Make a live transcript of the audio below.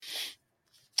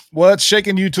What's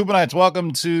shaking YouTube tonight?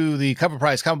 Welcome to the Cover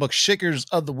Price Comic Book Shakers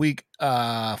of the Week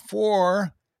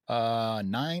for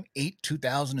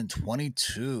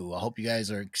 9/8/2022. I hope you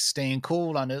guys are staying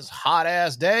cool on this hot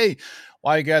ass day.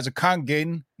 While you guys are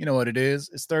congregating, you know what it is.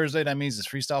 It's Thursday. That means it's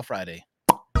Freestyle Friday.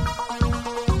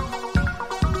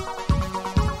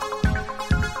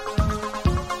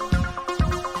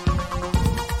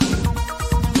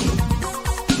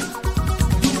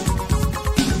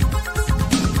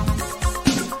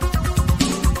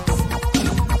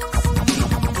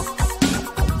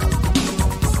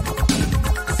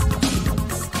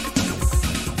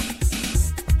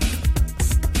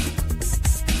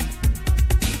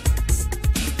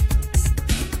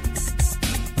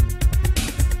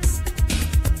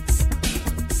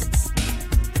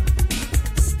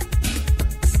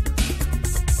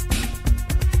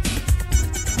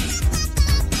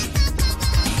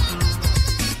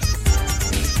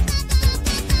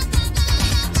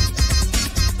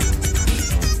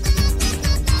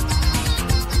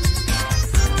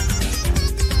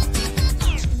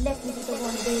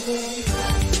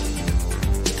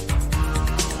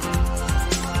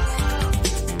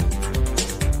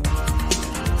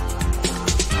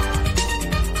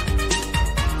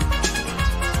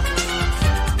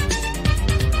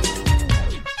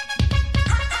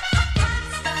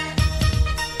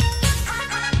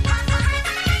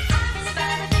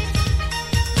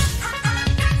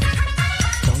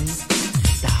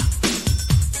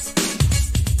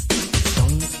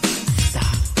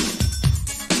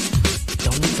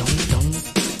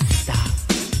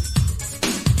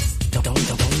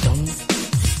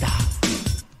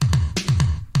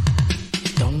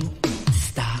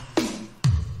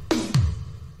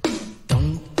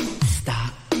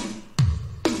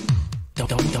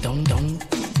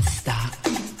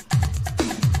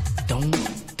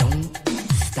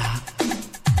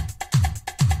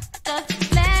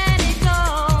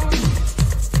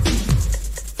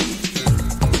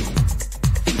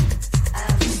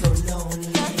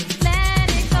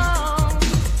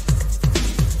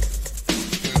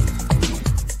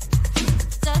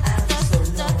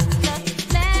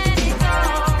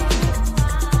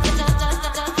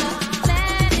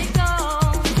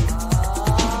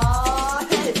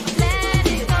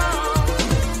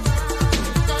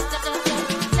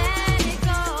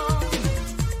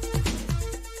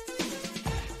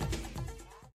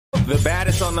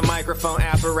 On the microphone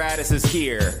apparatus is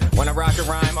here. When I rock a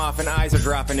rhyme, often eyes are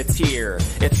dropping a tear.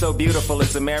 It's so beautiful,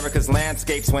 it's America's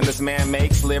landscapes when this man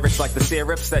makes lyrics like the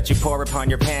syrups that you pour upon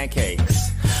your pancakes.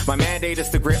 My mandate is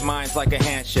to grip minds like a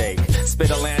handshake.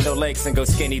 Spit Orlando Lakes and go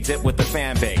skinny dip with the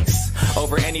fan base.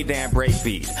 Over any damn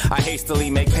breakbeat, I hastily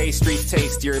make pastries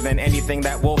tastier than anything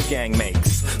that Wolfgang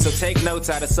makes. So take notes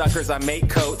out of suckers, I make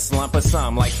coats, lump of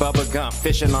some like Bubba Gump,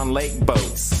 fishing on lake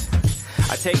boats.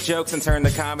 I take jokes and turn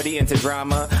the comedy into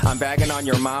drama. I'm bagging on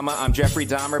your mama. I'm Jeffrey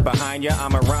Dahmer behind ya.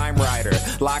 I'm a rhyme writer.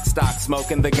 Lock, stock,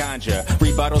 smoking the ganja.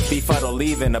 Rebuttals befuddle,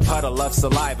 leaving a puddle of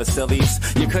saliva, sillies.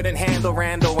 You couldn't handle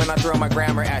Randall when I throw my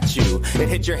grammar at you. It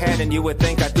hit your head and you would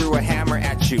think I threw a hammer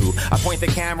at you. I point the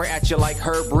camera at you like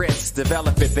Herb Ritz.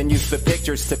 Develop it, then use the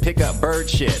pictures to pick up bird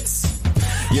shits.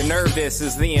 You're nervous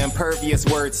as the impervious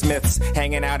wordsmiths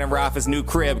hanging out in Rafa's new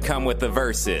crib come with the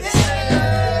verses.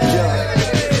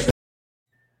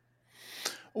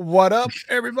 What up,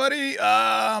 everybody?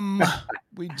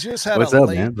 We just had What's a up,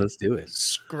 late man? Let's do it.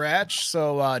 Scratch.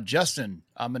 So, Justin,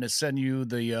 I'm going to send you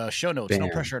the show notes. Bam.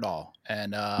 No pressure at all.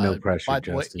 And No pressure, by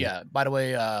the way, Justin. by the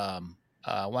way, why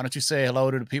don't you say hello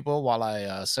to the people while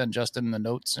I send Justin the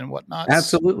notes and whatnot?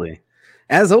 Absolutely.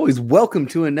 As always, welcome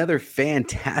to another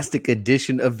fantastic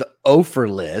edition of the Ofer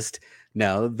list.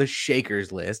 No, the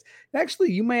Shakers list.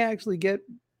 Actually, you may actually get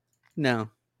no,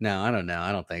 I don't know.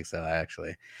 I don't think so,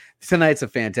 actually. Tonight's a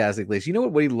fantastic list. You know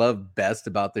what we love best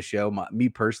about the show? Me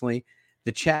personally,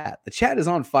 the chat. The chat is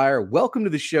on fire. Welcome to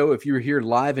the show if you're here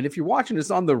live. And if you're watching us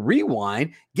on the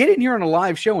rewind, get in here on a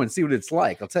live show and see what it's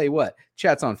like. I'll tell you what,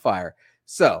 chat's on fire.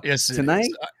 So Yes, tonight,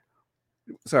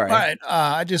 sorry. All right.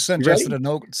 I just sent You ready? Justin the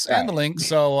notes and the link.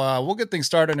 So we'll get things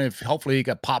started. And if hopefully you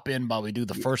can pop in while we do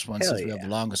the first one, Hell since we have yeah.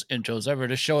 the longest intros ever.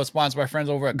 This show is sponsored by friends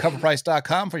over at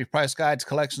coverprice.com for your price guides,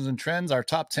 collections, and trends. Our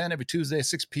top 10 every Tuesday,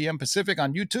 6 p.m. Pacific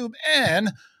on YouTube,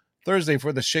 and Thursday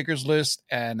for the Shakers list,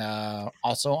 and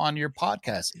also on your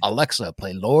podcast. Alexa,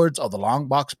 play Lords of the Long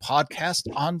Box podcast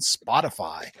on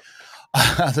Spotify.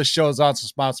 The show is also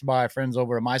sponsored by our friends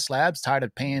over at My Slabs. Tired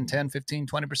of paying 10, 15,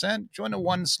 20%? Join the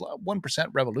 1%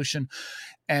 revolution.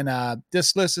 And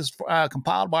this list is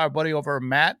compiled by our buddy over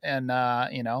Matt, and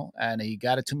and he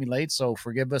got it to me late, so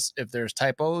forgive us if there's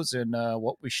typos in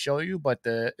what we show you. But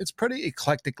it's pretty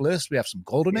eclectic list. We have some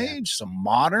golden age, some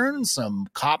modern, some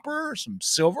copper, some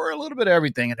silver, a little bit of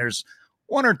everything. And there's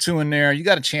one or two in there. You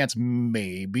got a chance,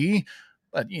 maybe,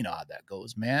 but you know how that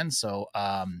goes, man. So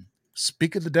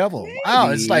speak of the devil. Maybe.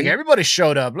 Wow, it's like everybody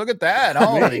showed up. Look at that.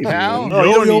 Holy cow. Oh,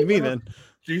 you don't need me then.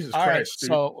 Jesus All Christ. Right,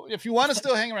 so if you want to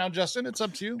still hang around, Justin, it's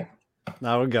up to you.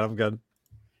 No, I'm good.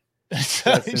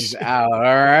 Justin's out. All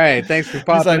right. Thanks for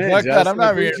popping in, Justin. That. I'm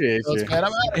not here. I'm out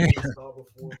of here.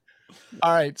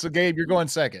 All right. So, Gabe, you're going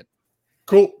second.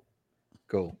 Cool.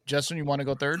 Justin, you want to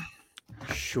go third?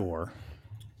 Sure.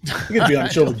 You could be on the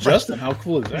show with Justin. How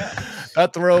cool is that?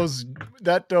 That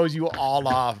throws you all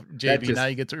off, JB. Now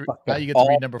you get to read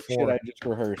number 4. Should I just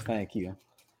rehearse? Thank you.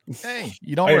 Hey,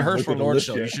 you don't rehearse for Lord's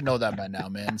show. You should know that by now,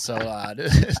 man. So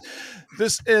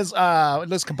this is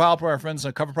let's compile for our friends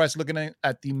on Cover Price, looking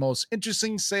at the most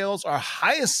interesting sales, our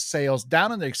highest sales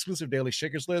down in the exclusive daily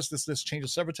Shakers list. This list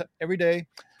changes every day.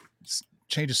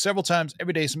 Changes several times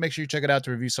every day, so make sure you check it out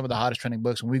to review some of the hottest trending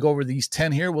books. When we go over these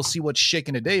 10 here, we'll see what's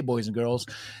shaking today, boys and girls.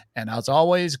 And as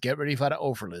always, get ready for the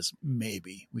offer list.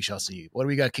 Maybe we shall see. What do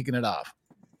we got kicking it off?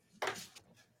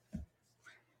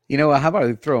 You know what? How about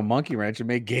I throw a monkey wrench and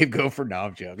make Gabe go for? No,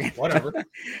 I'm joking. Whatever.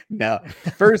 No.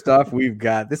 First off, we've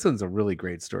got this one's a really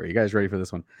great story. You guys ready for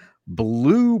this one?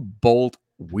 Blue Bolt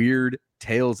Weird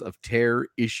Tales of Terror,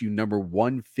 issue number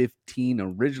 115,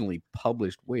 originally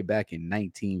published way back in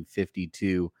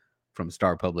 1952 from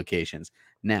Star Publications.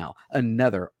 Now,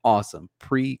 another awesome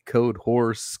pre-code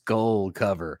horror skull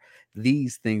cover.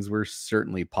 These things were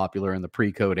certainly popular in the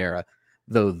pre-code era,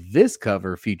 though this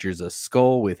cover features a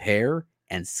skull with hair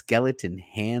and skeleton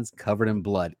hands covered in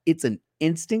blood. It's an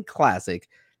instant classic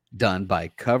done by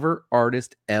cover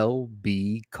artist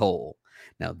L.B. Cole.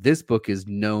 Now, this book is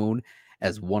known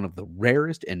as one of the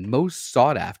rarest and most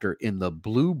sought after in the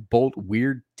Blue Bolt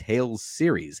Weird Tales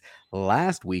series.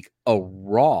 Last week, a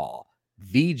raw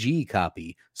VG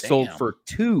copy sold for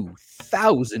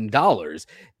 $2,000,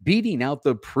 beating out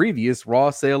the previous raw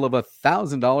sale of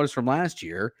 $1,000 from last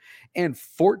year and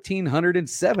 $1,400 and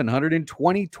 $700 in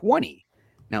 2020.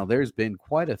 Now, there's been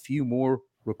quite a few more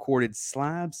recorded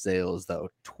slab sales, though,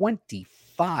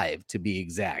 25 to be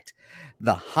exact.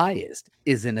 The highest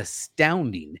is an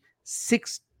astounding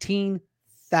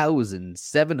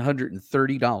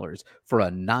 $16,730 for a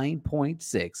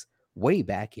 9.6 way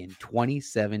back in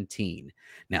 2017.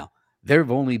 Now, there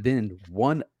have only been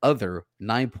one other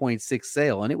 9.6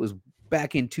 sale, and it was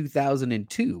back in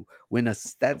 2002 when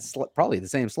that's probably the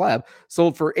same slab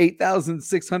sold for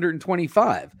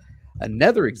 $8,625.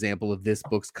 Another example of this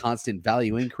book's constant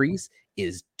value increase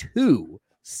is 2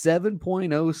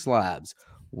 7.0 slabs.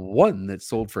 One that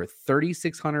sold for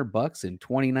 $3,600 in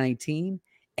 2019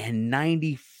 and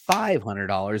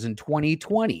 $9,500 in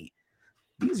 2020.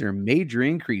 These are major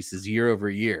increases year over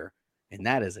year, and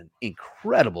that is an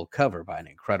incredible cover by an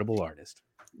incredible artist.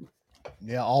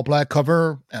 Yeah, all black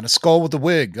cover and a skull with a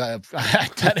wig.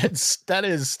 That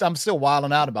is. I'm still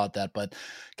wilding out about that, but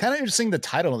kind of interesting. The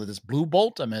title of this, Blue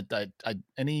Bolt. I mean,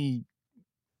 any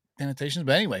annotations,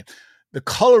 but anyway, the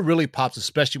color really pops,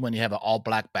 especially when you have an all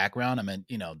black background. I mean,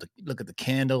 look at the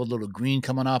candle, a little green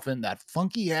coming off it, and that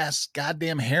funky ass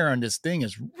goddamn hair on this thing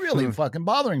is really fucking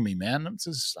bothering me, man. I'm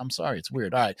sorry, it's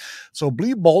weird. All right, so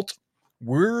Blue Bolt,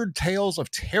 Weird Tales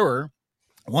of Terror.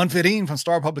 115 from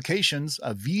Star Publications,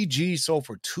 a VG sold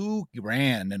for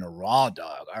 $2,000 in a raw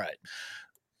dog. All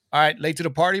right, late to the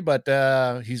party, but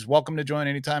he's welcome to join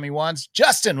anytime he wants.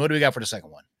 Justin, what do we got for the second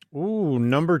one? Ooh,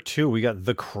 number 2, we got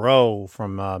The Crow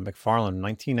from McFarlane,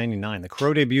 1999. The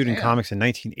Crow debuted in comics in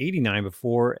 1989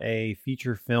 before a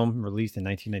feature film released in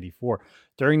 1994.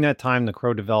 During that time, The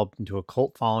Crow developed into a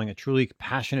cult following, a truly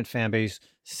passionate fan base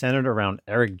centered around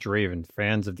Eric Draven.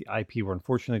 Fans of the IP were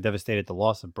unfortunately devastated at the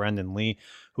loss of Brandon Lee,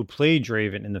 who played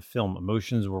Draven in the film.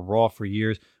 Emotions were raw for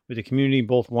years, with the community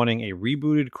both wanting a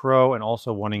rebooted Crow and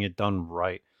also wanting it done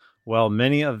right. Well,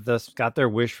 many of us got their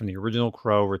wish from the original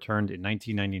Crow, returned in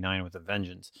 1999 with a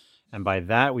vengeance. And by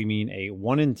that, we mean a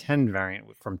 1 in 10 variant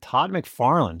from Todd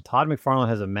McFarlane. Todd McFarlane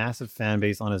has a massive fan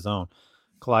base on his own,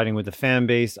 colliding with the fan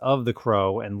base of The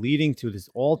Crow and leading to this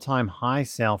all-time high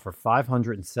sale for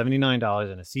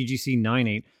 $579 and a CGC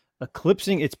 9.8,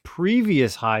 eclipsing its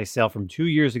previous high sale from 2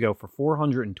 years ago for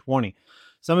 $420.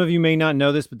 Some of you may not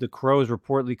know this, but The Crow is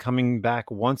reportedly coming back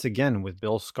once again with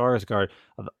Bill Skarsgård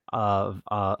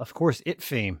of course, It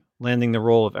fame, landing the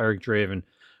role of Eric Draven,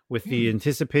 With the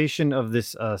anticipation of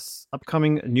this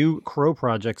upcoming new Crow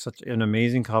project, such an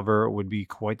amazing cover would be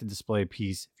quite the display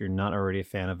piece if you're not already a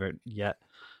fan of it yet,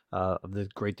 of the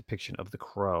great depiction of the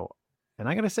Crow. And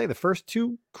I got to say, the first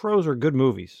two Crows are good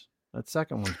movies. That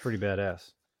second one's pretty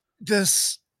badass.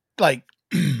 This, like,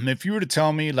 if you were to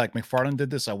tell me, like, McFarlane did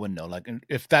this, I wouldn't know. Like,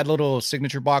 if that little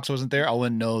signature box wasn't there, I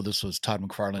wouldn't know this was Todd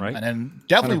McFarlane. Right. And then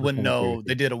definitely wouldn't 100% know agree.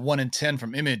 they did a 1 in 10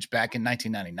 from Image back in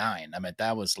 1999. I mean,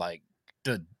 that was like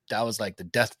the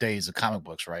death days of comic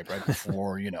books, right? Right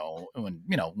before,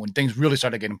 when things really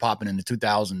started getting popping in the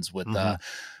 2000s with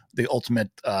the Ultimate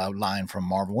line from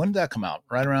Marvel. When did that come out?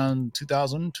 Right around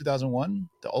 2000, 2001?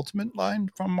 The Ultimate line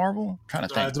from Marvel? I'm trying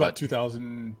to think. It's about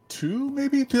 2002,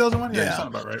 maybe 2001. Yeah, Yeah. that sounds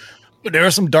about right. But there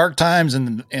are some dark times,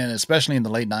 and especially in the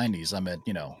late 90s. I mean,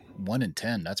 1 in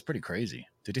 10. That's pretty crazy.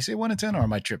 Did he say 1 in 10, or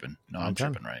am I tripping? No, I'm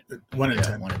 10. tripping, right? 1 in Yeah,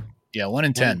 10. 1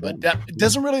 in 10. But that, it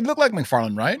doesn't really look like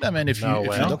McFarlane, right? I mean, if you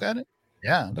look at it,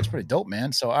 yeah, it looks pretty dope,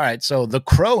 man. So, all right. So, The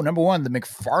Crow, number one, the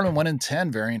McFarlane 1 in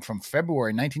 10 variant from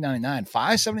February 1999,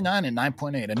 $5.79 and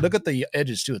 9.8. And look at the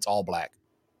edges, too. It's all black.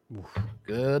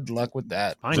 Good luck with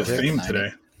that. Fine. It's a theme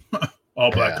today.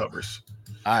 All black covers.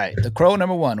 All right. The Crow,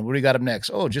 number one. What do we got up next?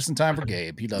 Oh, just in time for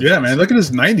Gabe. He loves Yeah, this. man. Look at this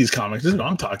 90s comics. This is what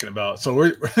I'm talking about.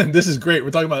 So this is great.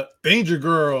 We're talking about Danger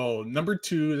Girl, number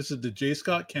 2. This is the J.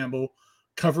 Scott Campbell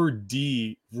cover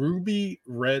D, ruby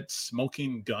red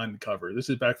smoking gun cover. This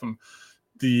is back from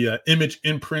the Image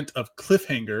imprint of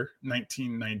Cliffhanger,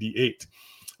 1998.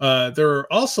 There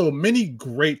are also many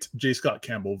great J. Scott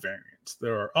Campbell variants.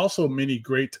 There are also many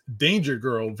great Danger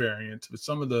Girl variants, with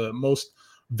some of the most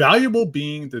valuable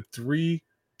being the 3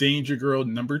 Danger Girl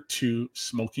number 2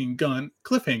 smoking gun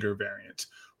Cliffhanger variants,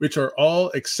 which are all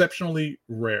exceptionally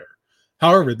rare.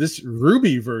 However, this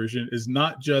ruby version is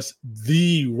not just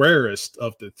the rarest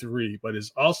of the 3, but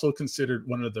is also considered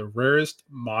one of the rarest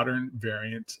modern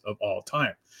variants of all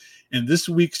time. And this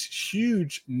week's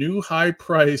huge new high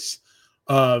price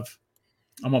of,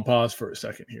 I'm going to pause for a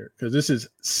second here, because this is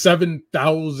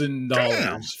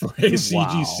 $7,000 for a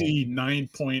CGC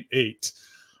 9.8.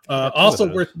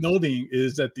 Also worth noting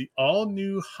is that the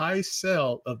all-new high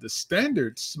sell of the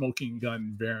standard smoking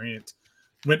gun variant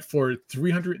went for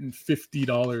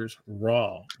 $350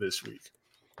 raw this week.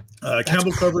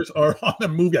 Campbell covers are on a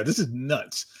move. Yeah, this is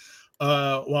nuts.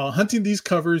 While hunting these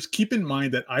covers, keep in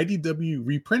mind that IDW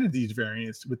reprinted these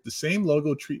variants with the same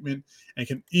logo treatment and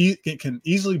can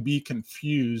easily be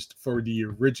confused for the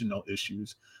original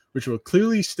issues, which will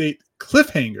clearly state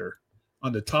Cliffhanger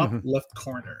on the top left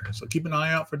corner. So keep an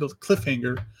eye out for those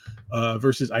Cliffhanger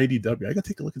versus IDW. I gotta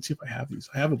take a look and see if I have these.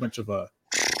 I have a bunch of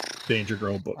Danger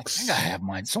Girl books. I think I have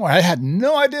mine somewhere. I had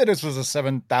no idea this was a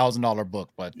 $7,000 book,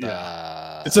 but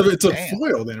it's a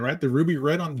foil then, right? The ruby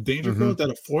red on the Danger Girl. Is that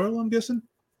a foil, I'm guessing?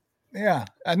 Yeah,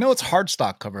 I know it's a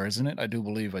hardstock cover, isn't it? I do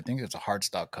believe. I think it's a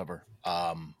hardstock cover.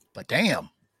 But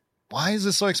damn, why is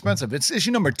this so expensive? It's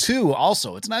issue number 2.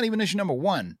 Also, it's not even issue number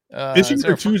 1. Issue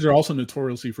number 2s are also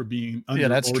notoriously for being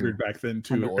ordered back then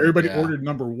too. Everybody ordered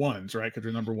number 1s, right? Because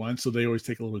they're number 1, so they always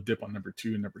take a little dip on number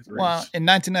 2 and number 3. Well, in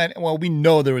 1990, we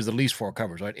know there was at least 4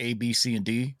 covers, right? A, B, C, and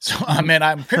D. So I mean,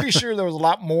 I'm pretty sure there was a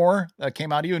lot more that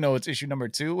came out. Even though it's issue number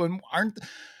 2, and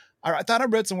I thought I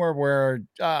read somewhere where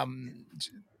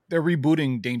they're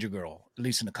rebooting Danger Girl, at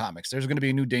least in the comics. There's going to be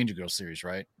a new Danger Girl series,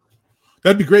 right?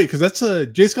 That'd be great, because that's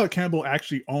J. Scott Campbell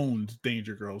actually owned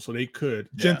Danger Girl, so they could.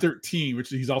 Gen 13, which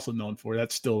he's also known for,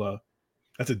 that's still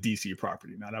that's a DC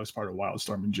property now. That was part of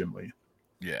Wildstorm and Jim Lee.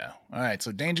 Yeah. All right.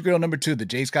 So Danger Girl number 2, the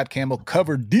J. Scott Campbell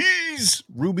cover D's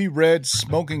ruby red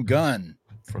smoking gun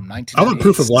from 19. I want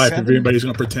proof of life if anybody's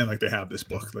going to pretend like they have this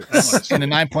book. Like, and a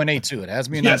 9.8 too. It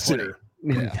has me a 9.8.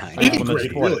 Yeah.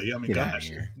 Great, really. I mean, gosh,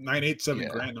 9.8,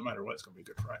 $7,000, no matter what, it's going to be a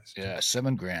good price. Yeah,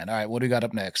 $7,000. All right, what do we got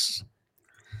up next?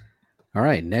 All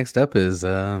right, next up is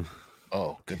good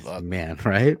luck, man.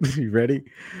 Right, you ready?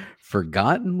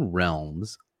 Forgotten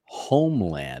Realms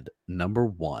Homeland number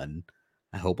 1.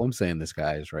 I hope I'm saying this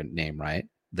guy's name right.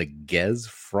 The Gez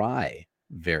Fry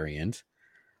variant,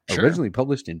 originally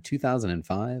published in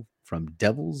 2005 from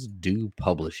Devil's Due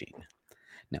Publishing.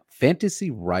 Now, fantasy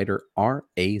writer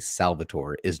R.A.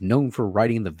 Salvatore is known for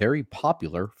writing the very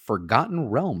popular Forgotten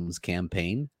Realms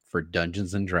campaign for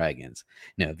Dungeons and Dragons.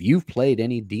 Now, if you've played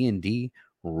any D&D,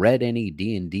 read any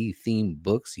D&D themed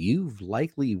books, you've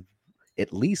likely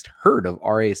at least heard of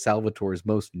R.A. Salvatore's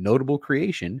most notable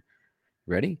creation.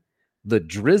 Ready? The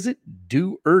Drizzt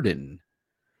Do'Urden,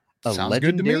 a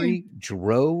legendary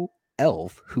Drow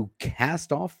elf who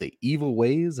cast off the evil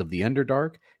ways of the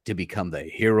Underdark to become the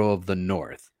hero of the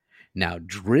North. Now,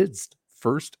 Drizzt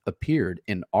first appeared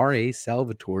in R.A.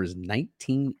 Salvatore's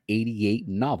 1988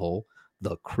 novel,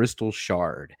 The Crystal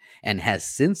Shard, and has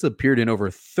since appeared in over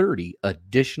 30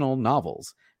 additional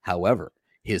novels. However,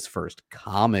 his first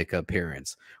comic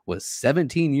appearance was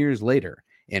 17 years later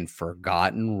in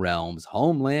Forgotten Realms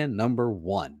Homeland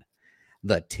 #1.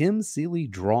 The Tim Seeley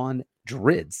drawn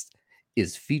Drizzt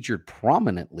is featured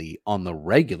prominently on the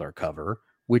regular cover,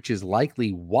 which is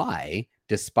likely why,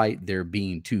 despite there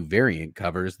being 2 variant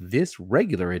covers, this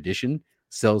regular edition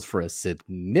sells for a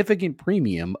significant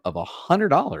premium of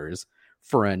 $100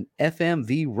 for an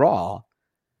FMV Raw.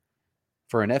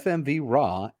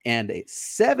 And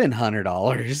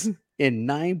 $700 in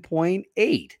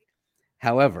 9.8.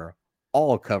 However,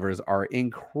 all covers are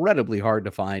incredibly hard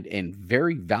to find and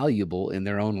very valuable in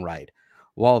their own right.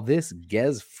 While this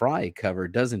Gez Fry cover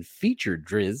doesn't feature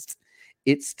Drizzt,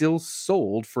 it still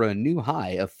sold for a new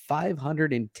high of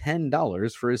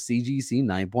 $510 for a CGC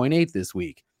 9.8 this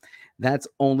week. That's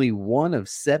only one of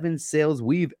 7 sales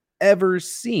we've ever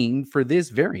seen for this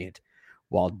variant.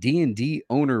 While D&D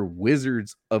owner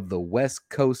Wizards of the West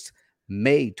Coast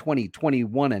May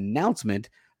 2021 announcement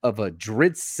of a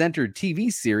Drizzt-centered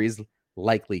TV series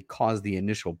likely caused the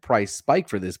initial price spike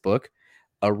for this book,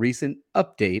 a recent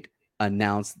update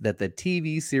announced that the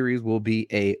TV series will be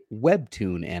a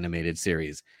webtoon animated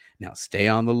series. Now stay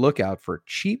on the lookout for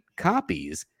cheap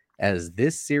copies, as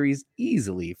this series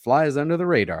easily flies under the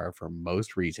radar for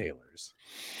most retailers.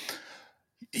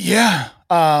 Yeah.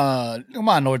 Come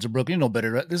on, Lords of Brooklyn. You know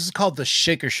better. Right? This is called the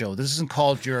Shaker Show. This isn't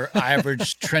called your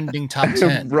average trending top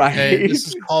 10. Right. Okay? This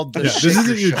is called the This Shaker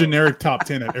isn't your Show. generic top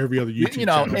 10 at every other YouTube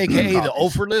channel. AKA the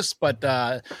Ofer list, but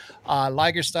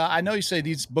Liger style. I know you say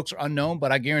these books are unknown,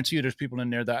 but I guarantee you there's people in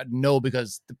there that know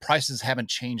because the prices haven't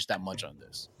changed that much on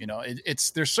this.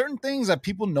 There's certain things that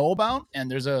people know about,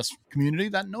 and there's a community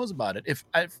that knows about it.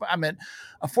 I mean,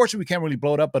 unfortunately, we can't really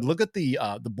blow it up, but look at the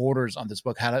borders on this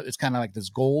book. How it's kind of like this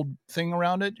gold thing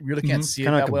around it. You really can't see it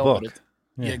Kinda that like a well. book.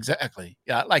 But yeah, exactly.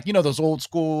 Yeah, like those old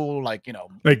school, like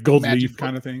gold magic leaf book.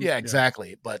 kind of thing. Yeah,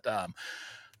 exactly. But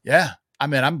yeah. I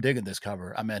mean, I'm digging this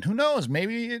cover. I mean, who knows?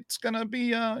 Maybe it's gonna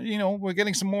be, we're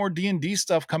getting some more D&D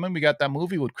stuff coming. We got that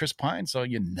movie with Chris Pine, so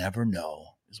you never know,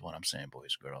 is what I'm saying,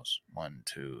 boys, girls. 1,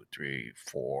 2, 3,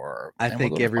 4. I and we'll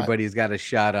think go to 5. everybody's got a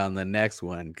shot on the next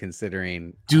one,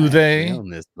 considering Do I they? own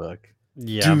this book.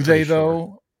 Yeah, Do I'm they pretty sure. though?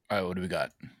 All right, what do we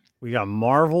got? We got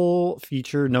Marvel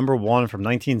feature #1 from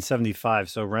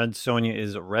 1975. So Red Sonja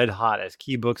is red hot, as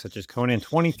key books such as Conan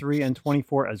 23 and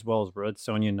 24, as well as Red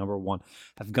Sonja #1,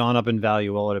 have gone up in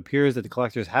value. Well, it appears that the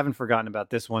collectors haven't forgotten about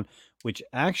this one, which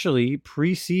actually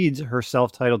precedes her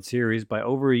self-titled series by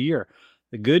over a year.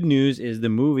 The good news is the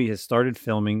movie has started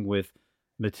filming with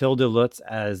Matilda Lutz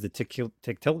as the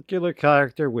titular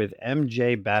character, with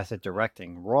MJ Bassett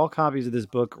directing. Raw copies of this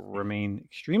book remain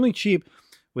extremely cheap,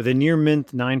 with a near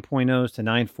mint 9.0s to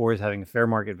 9.4s having a fair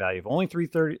market value of only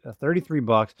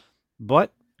 $33,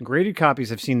 but graded copies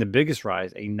have seen the biggest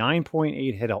rise. A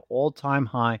 9.8 hit an all-time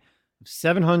high of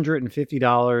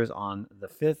 $750 on the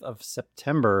 5th of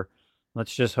September.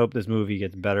 Let's just hope this movie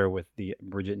gets better with the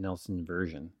Bridget Nelson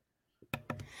version.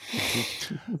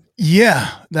 Yeah,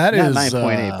 that Not is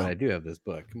 9.8, but I do have this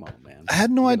book. Come on, man. I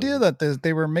had no You idea know. that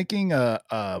they were making a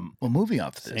movie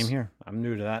off this. Same here. I'm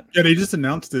new to that. Yeah, they just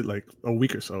announced it like a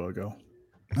week or so ago.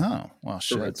 Oh, well,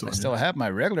 shit. Red I Sonja. still have my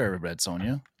regular Red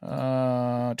Sonja.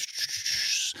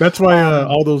 That's why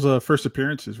all those first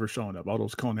appearances were showing up. All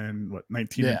those Conan,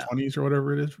 19 Yeah. and 20s or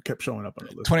whatever it is, kept showing up on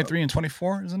the list. 23 and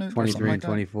 24, isn't it? Or something 23 like and that?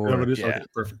 24. Yeah, but it is? Yeah. Okay,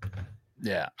 perfect.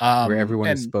 Yeah. Where everyone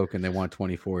has and spoken, they want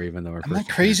 24, even though our am first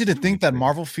I crazy to appearance is think that 23.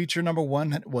 Marvel feature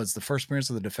 #1 was the first appearance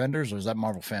of the Defenders, or is that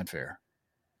Marvel fanfare?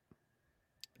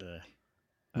 I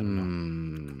don't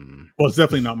know. Well, it's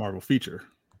definitely not Marvel feature.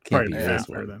 Can't Probably be the that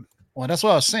fanfare one. then. Well, that's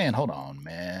what I was saying. Hold on,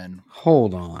 man.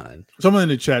 Hold on. Someone in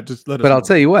the chat, just let us But know. I'll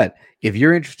tell you what, if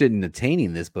you're interested in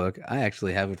attaining this book, I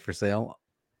actually have it for sale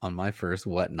on my first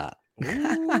Whatnot.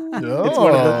 It's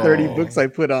one of the 30 Oh. books I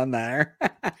put on there.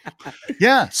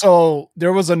 Yeah. So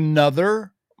there was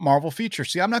another Marvel feature.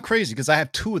 See, I'm not crazy because I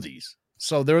have 2 of these.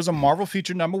 So there was a Marvel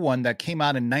feature #1 that came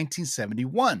out in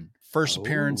 1971, first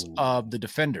appearance Oh. of the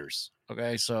Defenders.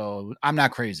 Okay, so I'm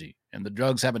not crazy, and the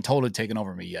drugs haven't totally taken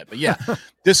over me yet. But yeah,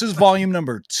 this is volume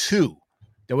 #2.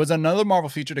 There was another Marvel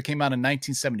feature that came out in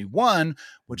 1971,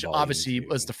 which Volume obviously 2.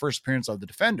 was the first appearance of the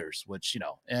Defenders. Which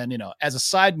as a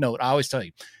side note, I always tell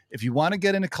you, if you want to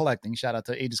get into collecting, shout out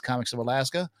to Aegis Comics of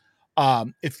Alaska.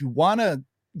 If you want to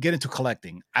get into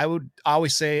collecting, I would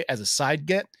always say as a side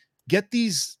get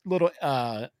these little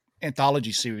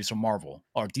anthology series from Marvel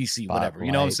or DC, whatever.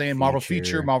 You know what I'm Spotlight, saying? Marvel feature.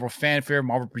 Feature, Marvel Fanfare,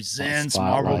 Marvel Presents,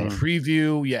 Marvel Spotlight.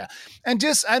 Preview. Yeah. And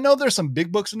just, I know there's some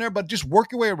big books in there, but just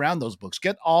work your way around those books.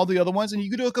 Get all the other ones and you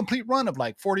can do a complete run of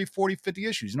like 40, 50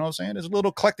 issues. You know what I'm saying? There's a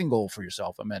little collecting goal for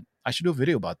yourself. I mean, I should do a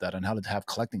video about that on how to have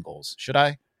collecting goals. Should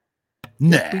I?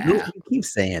 Nah. You keep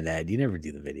saying that. You never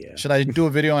do the video. Should I do a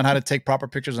video on how to take proper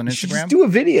pictures on You should Instagram? just do a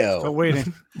video. Still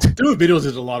waiting. Doing videos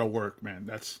is a lot of work, man.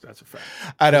 That's a fact.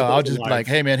 I know. I'll Live. just be like,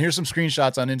 hey, man, here's some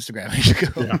screenshots on Instagram. Here you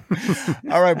go.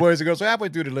 All right, boys and girls. We're halfway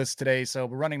through the list today, so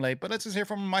we're running late. But let's just hear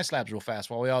from my slabs real fast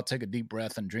while we all take a deep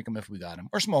breath and drink them if we got them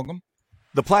or smoke them.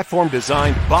 The platform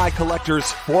designed by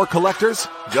collectors for collectors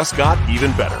just got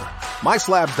even better.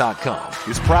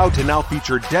 MySlabs.com is proud to now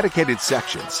feature dedicated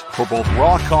sections for both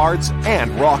raw cards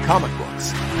and raw comic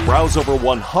books. Browse over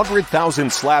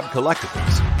 100,000 slab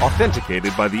collectibles,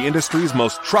 authenticated by the industry's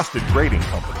most trusted grading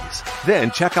companies.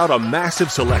 Then check out a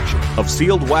massive selection of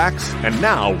sealed wax and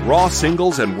now raw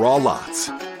singles and raw lots.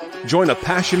 Join a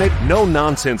passionate,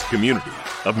 no-nonsense community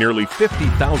of nearly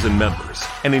 50,000 members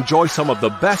and enjoy some of the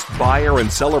best buyer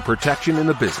and seller protection in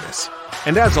the business.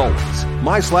 And as always,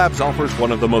 MySlabs offers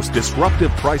one of the most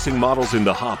disruptive pricing models in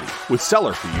the hobby, with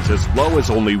seller fees as low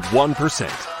as only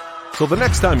 1%. So the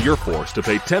next time you're forced to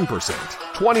pay 10%,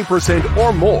 20%,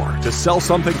 or more to sell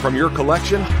something from your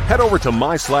collection, head over to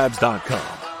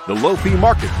MySlabs.com, the low-fee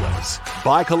marketplace,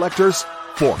 by collectors,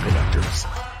 for collectors.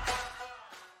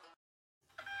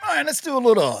 All right, let's do a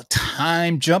little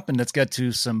time jump and let's get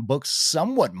to some books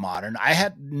somewhat modern. I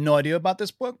had no idea about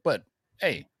this book, but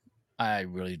hey, I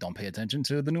really don't pay attention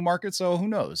to the new market, so who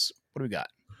knows? What do we got?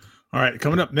 All right,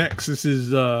 coming up next, this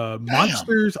is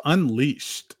Monsters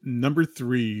Unleashed, number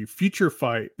 3, Future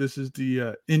Fight. This is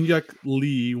the Inyuk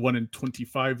Lee 1 in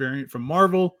 25 variant from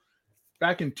Marvel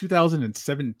back in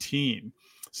 2017.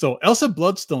 So Elsa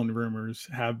Bloodstone rumors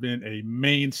have been a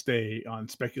mainstay on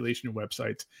speculation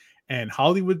websites and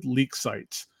Hollywood leak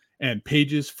sites and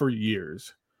pages for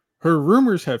years. Her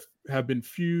rumors have been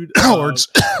fueled. Hordes.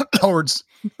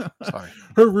 Sorry.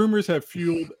 Her rumors have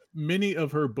fueled many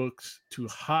of her books to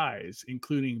highs,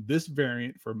 including this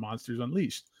variant for Monsters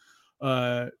Unleashed.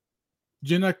 Inyuk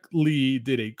Lee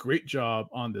did a great job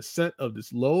on the set of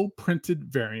this low printed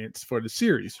variants for the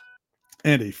series,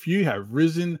 and a few have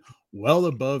risen well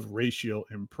above ratio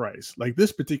in price, like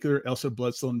this particular Elsa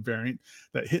Bloodstone variant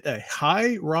that hit a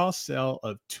high raw sale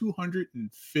of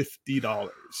 $250.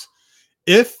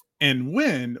 If and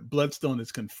when Bloodstone is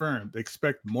confirmed,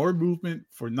 expect more movement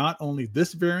for not only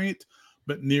this variant,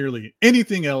 but nearly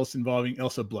anything else involving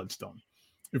Elsa Bloodstone.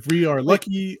 If we are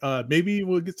lucky, maybe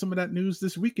we'll get some of that news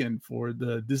this weekend for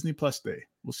the Disney Plus Day.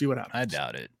 We'll see what happens. I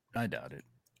doubt it.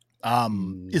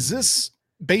 Is this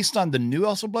based on the new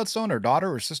Elsa Bloodstone, or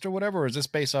daughter or sister, whatever, or is this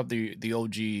based off the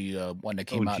OG one that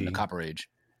came out in the Copper Age?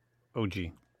 OG.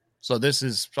 So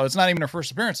it's not even her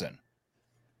first appearance then.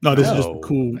 No, this is just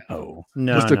cool.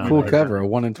 No, Just a cool cover, a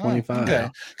 1 in 25. Okay.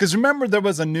 Because remember, there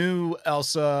was a new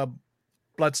Elsa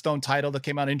Bloodstone title that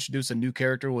came out, introduced a new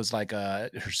character, was like her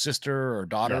sister or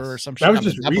daughter or some shit. That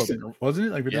was just recent, wasn't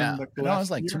it? Like yeah, like no, it was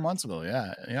like 2 months ago.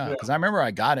 Yeah. Because I remember I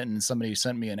got it and somebody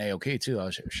sent me an AOK too.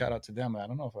 Shout out to them. I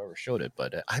don't know if I ever showed it,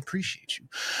 but I appreciate you.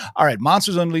 All right,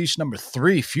 Monsters Unleashed number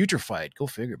 3, Future Fight. Go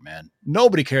figure, man.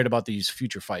 Nobody cared about these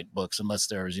Future Fight books unless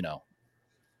there's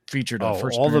featured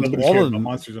first. All of them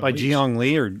Monsters by Unleashed. Jiyoung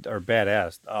Lee are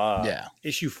badass. Yeah.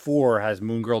 Issue 4 has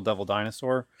Moon Girl, Devil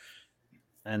Dinosaur,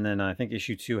 and then I think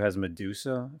issue 2 has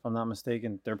Medusa, if I'm not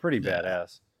mistaken. They're pretty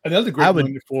badass. Another great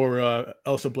one for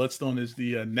Elsa Bloodstone is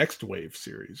the Next Wave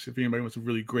series. If anybody wants a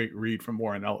really great read from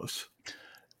Warren Ellis.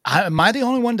 Am I the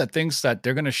only one that thinks that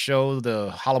they're going to show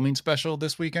the Halloween special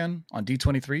this weekend on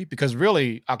D23? Because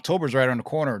really, October's right around the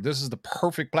corner. This is the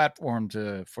perfect platform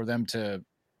for them to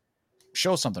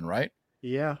show something, right?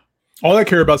 Yeah. All I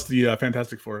care about is the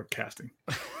Fantastic Four casting.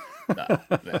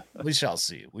 We shall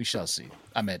see.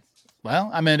 It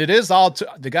is all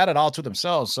they got it all to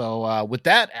themselves. So with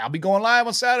that, I'll be going live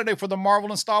on Saturday for the Marvel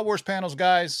and Star Wars panels,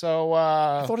 guys. So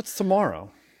I thought it's tomorrow.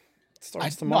 It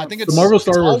starts tomorrow. I think it's the Marvel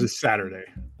Star Wars is Saturday.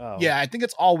 Oh. Yeah, I think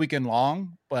it's all weekend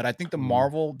long, but I think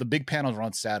the big panels are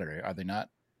on Saturday, are they not?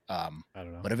 I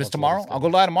don't know. But if it's tomorrow, I'll go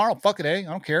live tomorrow. Fuck it, I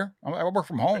don't care. I work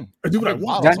from home. I do what I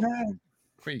want.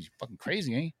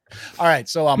 Crazy, eh? All right,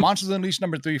 so Monsters Unleashed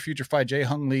number 3, Future Fight,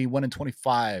 Jae-Hung Lee, 1 in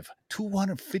 25,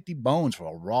 250 bones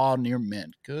for a raw near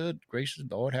mint. Good gracious,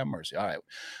 Lord have mercy. All right,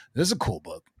 this is a cool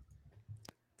book.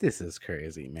 This is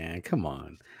crazy, man. Come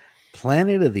on.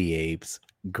 Planet of the Apes,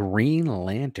 Green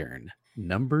Lantern,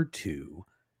 number 2,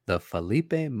 the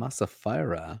Felipe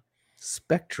Masafira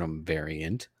Spectrum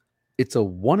variant, It's a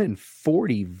 1 in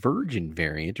 40 Virgin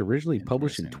variant, originally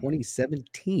published in Interesting.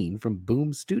 2017 from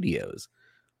Boom Studios.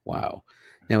 Wow.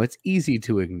 Now, it's easy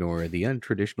to ignore the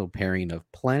untraditional pairing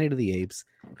of Planet of the Apes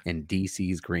and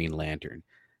DC's Green Lantern.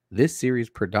 This series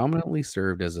predominantly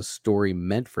served as a story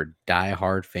meant for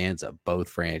die-hard fans of both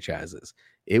franchises.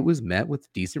 It was met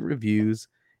with decent reviews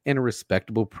and a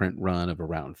respectable print run of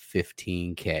around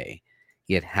 15K.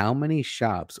 Yet, how many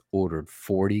shops ordered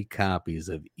 40 copies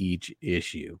of each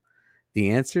issue?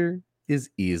 The answer is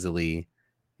easily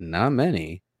not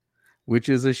many, which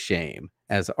is a shame,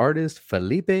 as artist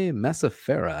Felipe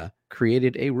Masafera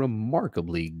created a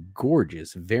remarkably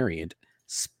gorgeous variant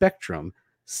Spectrum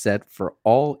set for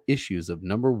all issues of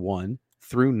number 1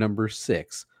 through number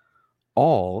 6,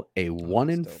 all a 1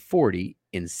 in 40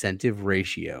 incentive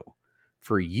ratio.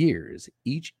 For years,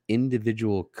 each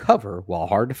individual cover, while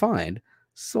hard to find,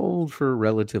 sold for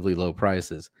relatively low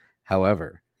prices.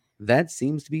 However, that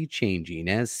seems to be changing,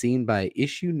 as seen by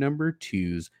issue number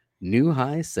 2's new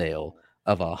high sale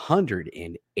of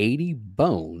 180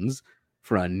 bones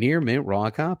for a near mint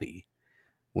raw copy.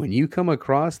 When you come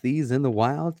across these in the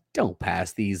wild, don't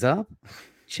pass these up.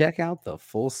 Check out the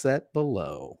full set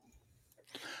below.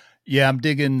 Yeah, I'm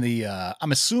digging the.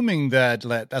 I'm assuming that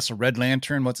that's a Red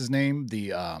Lantern. What's his name? The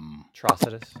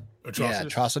Atrocitus. Yeah,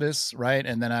 Atrocitus, right?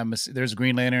 And then there's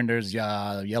Green Lantern, there's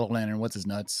Yellow Lantern. What's his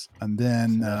nuts? And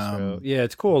then yeah,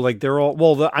 it's cool. Like they're all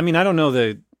well. I mean, I don't know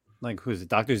who's it?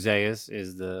 Dr. Zaius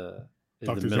is the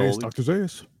middle. Dr.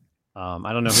 Zaius.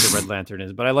 I don't know who the Red Lantern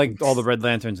is, but I like all the Red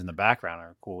Lanterns in the background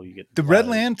are cool. You get the Red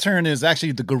Lantern is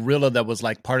actually the gorilla that was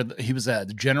like part of. He was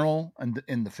the general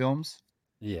in the films.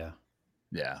 Yeah.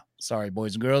 Yeah. Sorry,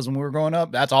 boys and girls. When we were growing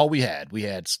up, that's all we had. We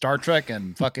had Star Trek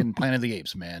and fucking Planet of the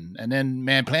Apes, man. And then,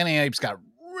 man, Planet of the Apes got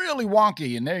really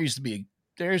wonky, and there used to be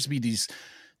these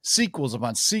sequels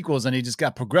upon sequels, and it just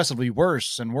got progressively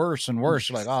worse and worse and worse.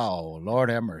 You're like, oh, Lord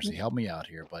have mercy, help me out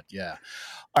here. But yeah.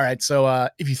 All right. So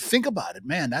if you think about it,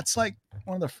 man, that's like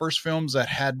one of the first films that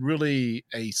had really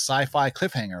a sci-fi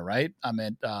cliffhanger, right? I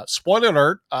mean, spoiler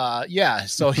alert. Yeah.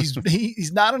 So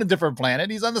he's not on a different planet.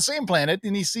 He's on the same planet,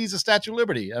 and he sees the Statue of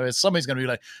Liberty. I mean, somebody's going to be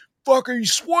like, fuck, are you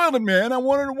spoiling, man? I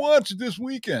wanted to watch it this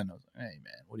weekend. I was like, hey,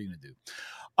 man, what are you going to do?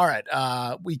 All right.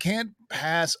 We can't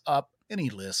pass up any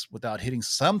list without hitting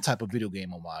some type of video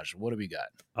game homage. What do we got?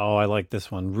 Oh, I like this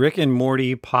one. Rick and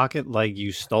Morty Pocket Like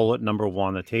You Stole It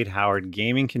 #1, the Tate Howard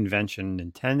Gaming Convention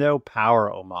Nintendo Power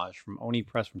homage from Oni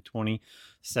Press from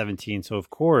 2017. So, of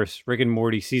course, Rick and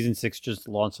Morty Season 6 just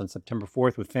launched on September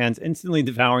 4th with fans instantly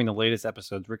devouring the latest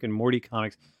episodes. Rick and Morty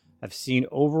comics have seen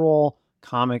overall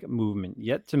comic movement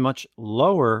yet to much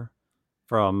lower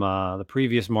from the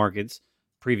previous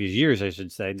years, I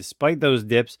should say. Despite those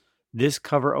dips, this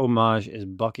cover homage is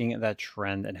bucking that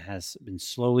trend and has been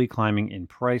slowly climbing in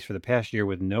price for the past year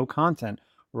with no content.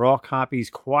 Raw copies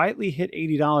quietly hit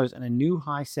 $80 and a new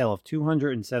high sale of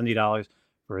 $270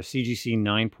 for a CGC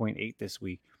 9.8 this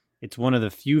week. It's one of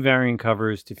the few variant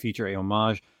covers to feature a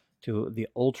homage to the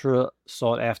ultra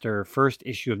sought-after first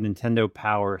issue of Nintendo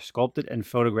Power, sculpted and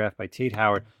photographed by Tate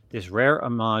Howard. This rare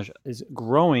homage is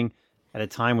growing at a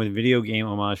time when video game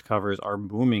homage covers are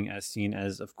booming, as seen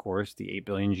as, of course, the 8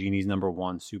 Billion Genies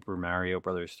 #1 Super Mario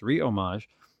Bros. 3 homage.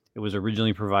 It was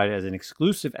originally provided as an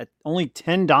exclusive at only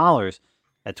 $10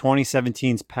 at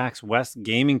 2017's PAX West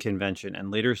Gaming Convention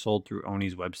and later sold through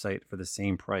Oni's website for the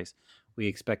same price. We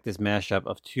expect this mashup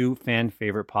of two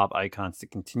fan-favorite pop icons to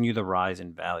continue the rise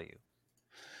in value.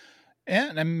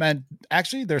 And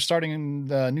actually, they're starting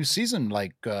the new season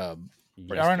like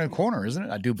around the corner, isn't it?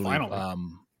 I do believe.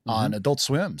 On Adult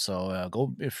Swim. So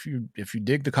go if you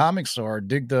dig the comics or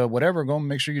dig the whatever, go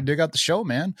make sure you dig out the show,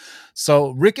 man.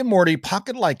 So Rick and Morty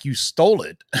Pocket Like You Stole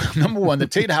It. #1, the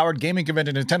Tate Howard Gaming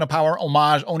Convention Nintendo Power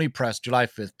homage, Oni Press, July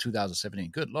 5th, 2017.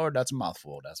 Good Lord, that's a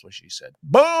mouthful. That's what she said.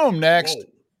 Boom, next.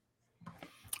 Whoa.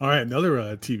 All right,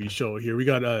 another TV show here. We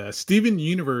got Steven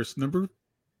Universe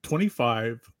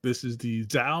 #25. This is the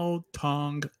Zhao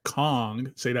Tong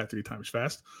Kong, say that 3 times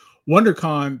fast,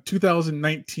 WonderCon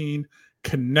 2019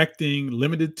 connecting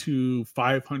limited to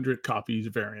 500 copies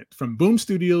variant from Boom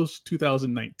Studios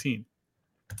 2019.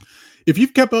 If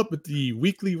you've kept up with the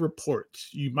weekly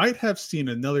reports, you might have seen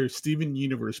another Steven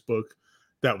Universe book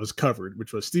that was covered,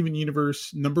 which was Steven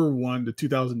Universe #1, the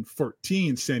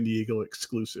 2014 San Diego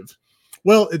exclusive.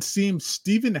 Well, it seems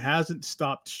Steven hasn't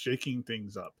stopped shaking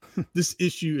things up. This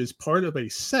issue is part of a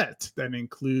set that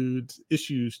includes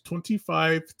issues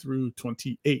 25 through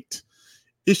 28.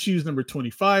 Issues number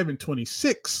 25 and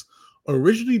 26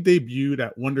 originally debuted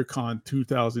at WonderCon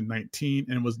 2019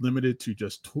 and was limited to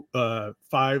just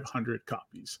 500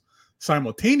 copies.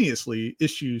 Simultaneously,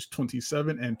 issues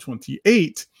 27 and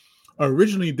 28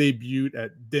 originally debuted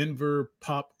at Denver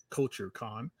Pop Culture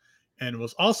Con and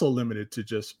was also limited to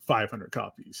just 500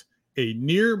 copies. A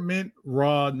near mint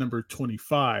raw number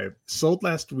 25 sold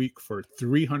last week for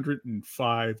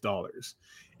 $305.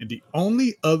 And the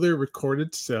only other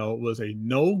recorded sale was a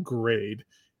no grade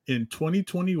in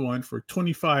 2021 for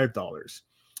 $25.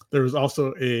 There was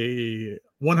also a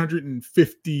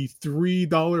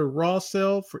 $153 raw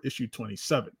sale for issue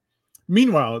 27.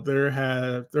 Meanwhile, there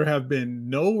have been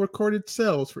no recorded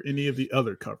sales for any of the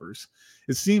other covers.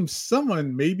 It seems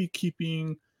someone may be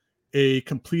keeping a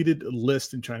completed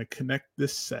list and trying to connect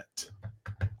this set.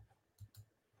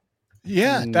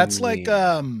 Yeah, that's like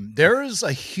there is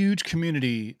a huge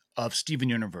community of Steven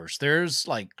Universe. There's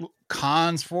like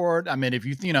cons for it. I mean, if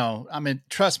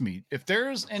trust me, if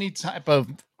there's any type of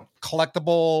collectible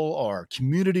or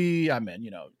community,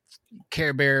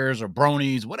 Care Bears or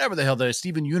Bronies, whatever the hell there is,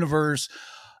 Steven Universe,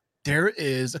 there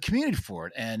is a community for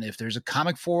it. And if there's a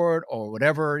comic for it or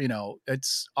whatever,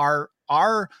 it's our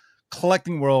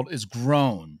collecting world is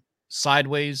grown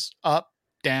sideways, up,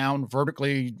 down,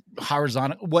 vertically,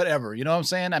 horizontal, whatever. You know what I'm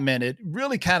saying? I mean, it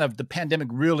really the pandemic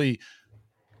really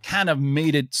kind of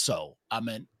made it so. I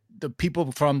mean, the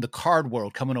people from the card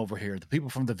world coming over here, the people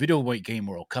from the video game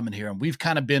world coming here, and we've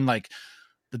kind of been like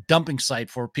the dumping site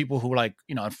for people who like,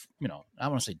 I don't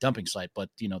want to say dumping site, but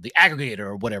the aggregator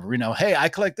or whatever, hey, I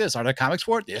collect this. Are there comics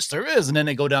for it? Yes, there is. And then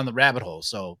they go down the rabbit hole.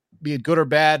 So be it good or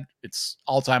bad, it's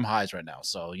all-time highs right now.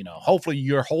 So, hopefully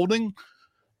you're holding,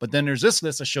 but then there's this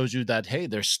list that shows you that, hey,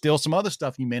 there's still some other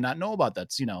stuff you may not know about.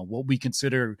 That's, what we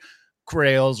consider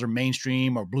grails or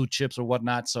mainstream or blue chips or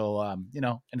whatnot. So, and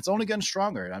it's only getting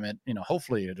stronger. I mean,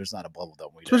 hopefully there's not a bubble that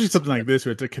we especially something like this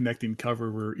where it's a connecting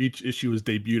cover where each issue is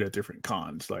debuted at different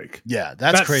cons. Like, yeah,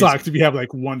 that crazy. Sucks if you have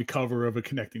like one cover of a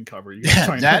connecting cover. You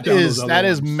that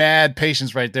is mad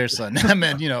patience right there, son. I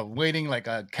mean, waiting like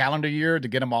a calendar year to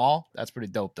get them all. That's pretty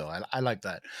dope, though. I like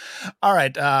that. All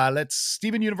right, let's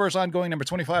Steven Universe ongoing number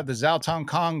 25, the Zhao Tong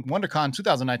Kong WonderCon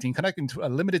 2019, connecting to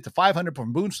limited to 500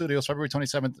 from Boom Studios, February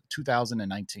 27th,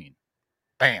 2019.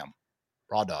 Bam.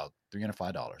 Raw dog.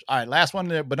 $305. All right, last one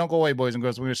there, but don't go away, boys and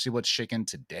girls. We're going to see what's shaking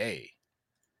today.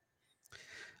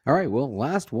 All right, well,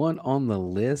 last one on the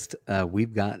list,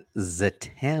 we've got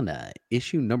Zatanna,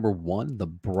 issue number 1, the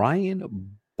Brian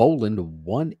Boland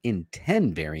 1 in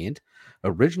 10 variant,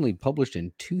 originally published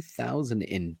in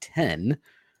 2010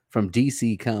 from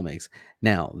DC Comics.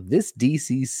 Now, this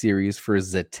DC series for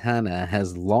Zatanna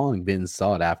has long been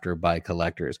sought after by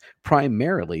collectors,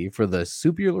 primarily for the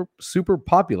super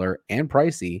popular and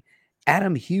pricey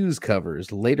Adam Hughes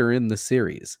covers later in the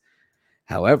series.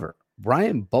 However,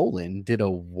 Brian Boland did a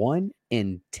 1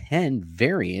 in 10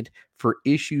 variant for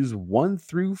issues 1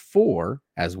 through 4,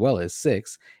 as well as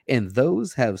 6, and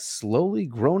those have slowly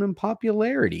grown in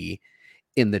popularity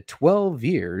in the 12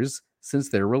 years since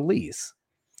their release.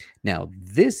 Now,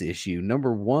 this issue,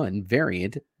 number 1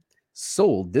 variant,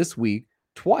 sold this week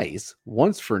twice,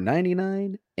 once for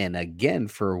 $99 and again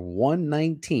for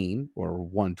 $119 or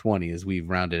 $120 as we've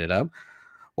rounded it up.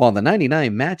 While the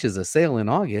 $99 matches a sale in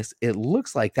August, it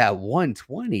looks like that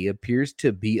 $120 appears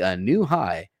to be a new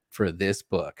high for this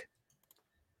book.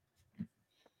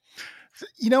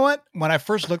 You know what? When I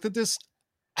first looked at this,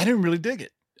 I didn't really dig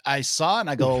it. I saw it and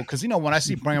I go, because, when I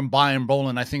see Brian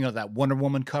Boland, I think of that Wonder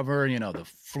Woman cover, the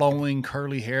flowing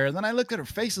curly hair. And then I look at her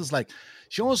face, it's like,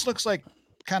 she almost looks like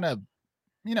kind of,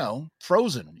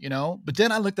 Frozen, But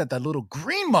then I looked at that little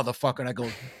green motherfucker and I go,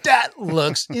 that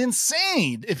looks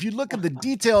insane. If you look at the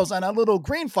details on that little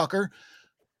green fucker,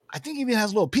 I think he even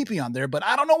has a little pee-pee on there, but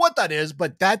I don't know what that is,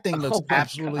 but that thing looks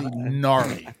absolutely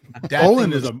gnarly.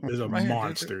 Boland is a right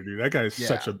monster, dude. That guy is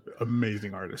such an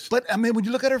amazing artist. But I mean, when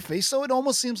you look at her face, so it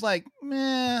almost seems like,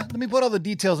 let me put all the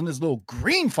details in this little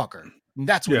green fucker. And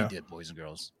that's what he did, boys and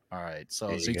girls. All right.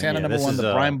 So Zatanna number 1,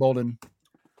 the Brian Boland.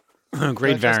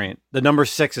 Great variant. The number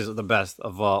 6 is the best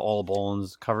of all of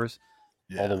Boland's covers.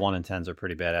 Yeah. All the 1 in 10s are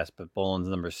pretty badass, but Boland's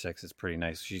number 6 is pretty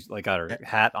nice. She's like got her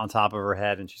hat on top of her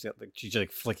head, and she's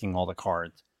like flicking all the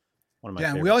cards. One of my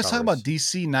favorite we always covers. talk about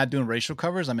DC not doing racial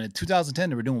covers. I mean, in 2010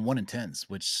 they were doing 1 in 10s,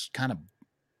 which kind of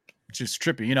just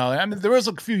trippy. I mean, there was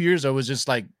a few years that was just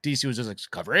like DC was just like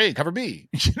cover A, cover B.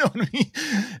 You know what I mean?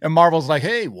 And Marvel's like,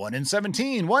 hey, 1 in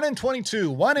 17, 1 in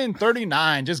 22, 1 in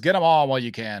 39. Just get them all while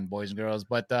you can, boys and girls.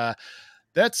 But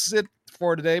that's it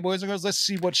for today, boys and girls. Let's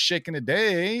see what's shaking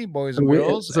today, boys and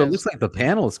girls. So it looks like the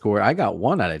panel score, I got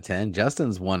 1 out of 10.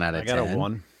 Justin's 1 out of 10. I got a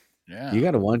 1. Yeah. You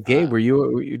got a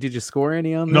 1K. Did you score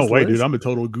any on this? No way, list? dude. I'm a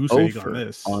total goose egg Offer on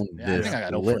this. on Yeah, I this think I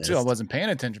got over list. too. I wasn't paying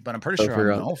attention, but I'm pretty So sure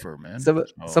for, I'm an offer, man.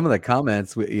 Some of the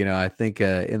comments, I think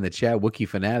in the chat, Wookie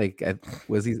Fanatic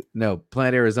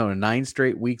Planet Arizona, 9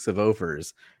 straight weeks of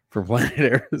offers for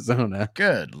Planet Arizona.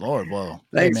 Good Lord. Well,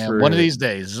 Thanks hey, man, for one of these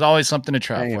days, there's always something to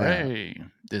try hanging for. out. Hey,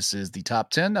 this is the top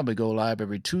 10 that we go live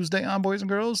every Tuesday on Boys and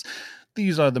Girls.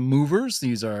 These are the movers.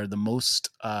 These are the most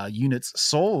units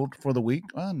sold for the week.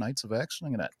 Knights of X.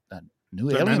 Look at that new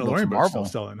That Alien book Mandalorian from book's still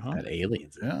Marvel. selling, huh? That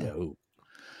aliens is Yeah. dope.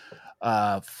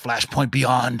 Flashpoint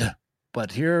Beyond.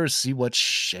 But see what's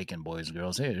shaking, boys and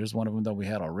girls. Hey, here's one of them that we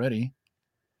had already.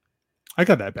 I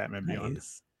got that Batman Beyond.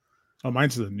 Nice. Oh,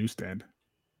 mine's the newsstand.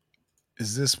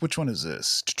 Which one is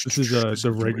this? This is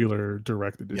the regular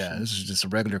direct edition. Yeah, this is just a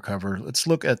regular cover. Let's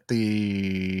look at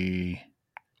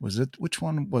which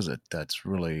one was it that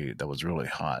was really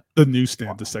hot? The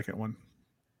newsstand, the second one.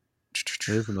 It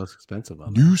is the most expensive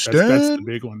one. That's the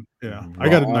big one. Yeah. I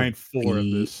got a 9.4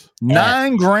 of this.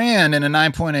 $9,000 and a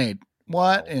 9.8.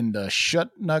 What in the shut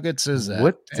nuggets is that?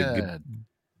 What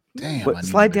damn. But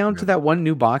slide down to that one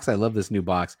new box. I love this new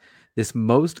box. This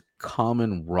most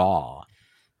common raw,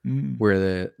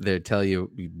 where they tell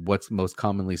you what's most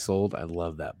commonly sold. I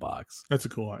love that box. That's a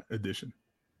cool addition.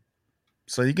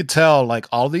 So you could tell, like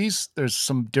all these, there's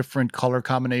some different color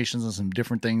combinations and some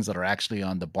different things that are actually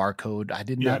on the barcode. I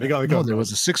did not know there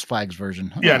was a Six Flags version.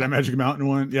 Huh. Yeah, that Magic Mountain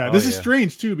one. Yeah, this is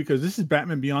strange too, because this is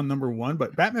Batman Beyond #1,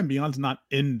 but Batman Beyond's not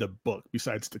in the book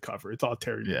besides the cover. It's all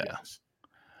Terry McGinnis.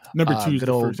 #2 is the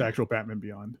first actual Batman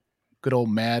Beyond. Good old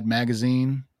Mad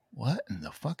magazine. What in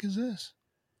the fuck is this?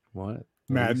 What?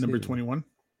 Mad #21.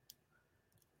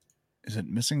 Is it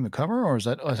missing the cover, or is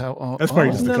that? That's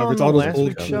probably just the cover. It's all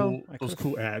those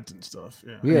cool ads and stuff.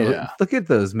 Yeah. Look at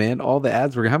those, man. All the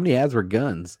ads how many ads were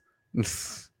guns?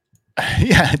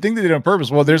 Yeah, I think they did it on purpose.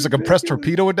 Well, there's a compressed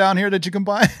torpedo down here that you can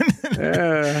buy.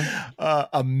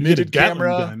 A midget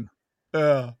camera.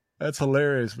 Gun. That's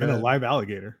hilarious, man. And a live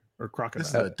alligator or crocodile. This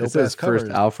is a It dope says ass cover.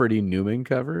 first Alfred E. Newman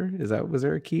cover. Was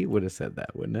there a key? Would have said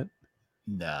that, wouldn't it?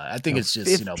 Nah, I think it's just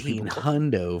people.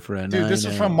 $15 for a dude. This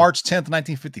is from March 10th,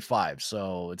 1955.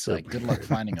 So it's like good luck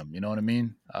finding them. You know what I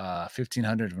mean?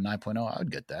 1500 for 9.0. I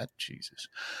would get that. Jesus.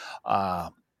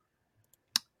 Yeah,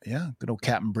 good old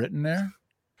Captain Britain there.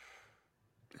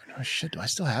 Oh, shit, do I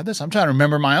still have this? I'm trying to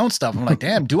remember my own stuff. I'm like,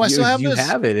 damn, do I still have this? You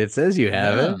have it. It says you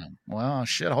have it. Well,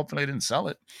 shit. Hopefully I didn't sell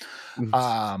it.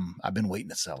 I've been waiting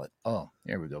to sell it. Oh,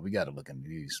 here we go. We got to look into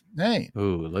these. Hey.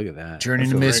 Ooh, look at that. Journey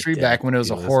to Mystery, back when it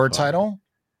was a horror title.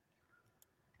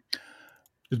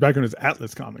 It's back when it was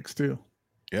Atlas Comics, too.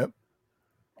 Yep.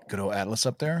 Good old Atlas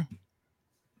up there.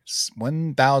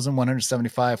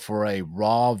 1,175 for a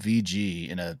raw VG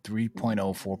in a 3.0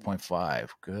 4.5.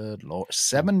 Good Lord.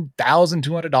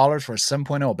 $7,200 for a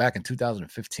 7.0 back in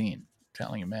 2015. I'm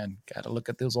telling you, man, got to look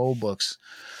at those old books.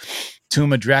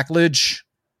 Tomb of Dracula. This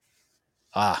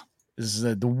is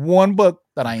the one book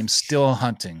that I am still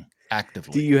hunting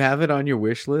actively. Do you have it on your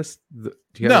wish list?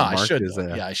 I should.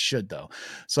 Yeah, I should though.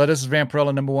 So this is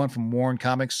Vampirella #1 from Warren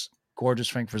Comics. Gorgeous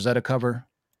Frank Frazetta cover.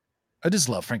 I just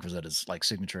love Frank Frazetta's like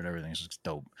signature and everything. It's just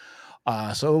dope.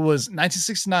 So it was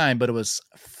 1969, but it was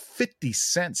 50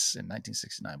 cents in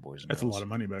 1969, boys and That's girls. a lot of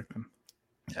money back then.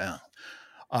 Yeah.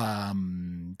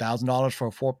 $1,000 for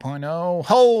a 4.0.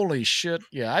 Holy shit.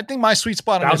 Yeah. I think my sweet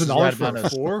spot on this is right for about a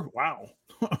 4? Wow.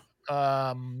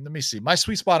 Let me see. My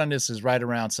sweet spot on this is right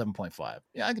around 7.5.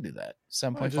 Yeah, I can do that.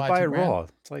 7.5. Just buy it raw.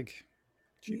 It's like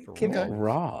cheaper. Give it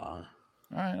raw. All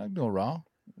right, I can go raw.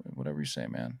 Whatever you say,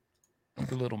 man. Don't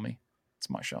belittle me. It's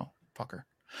my show. Fucker.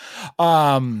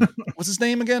 What's his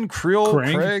name again?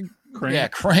 Craig? Yeah,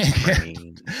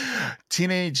 Craig.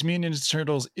 Teenage Mutant Ninja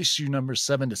Turtles issue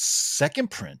 #7, the second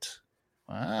print.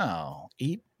 Wow.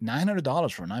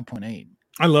 $900 for a 9.8.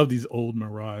 I love these old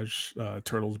Mirage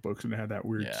Turtles books, and they had that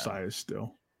weird size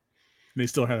still. And they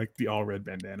still had like the all red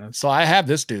bandanas. So I have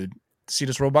this dude. See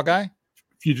this robot guy?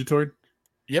 Fugitoid?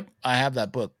 Yep, I have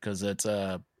that book because it's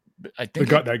I think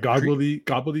that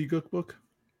gobbledygook book.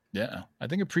 Yeah, I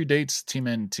think it predates Team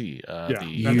NT.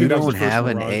 You don't have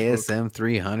an ASM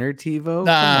 300 TiVo?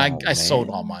 Nah, I sold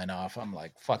all mine off. I'm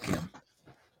like, fuck him.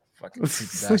 Fucking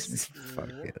fuck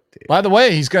it, dude. By the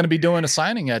way, he's going to be doing a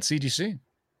signing at CGC.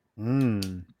 I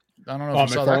don't know if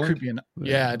you saw that creepy.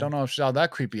 I don't know if you saw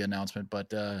that creepy announcement, but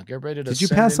get ready to. Did you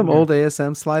pass some old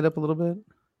ASM slide up a little bit?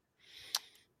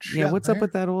 Yeah, what's man. up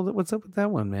with that What's up with that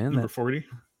one, man? Number 40.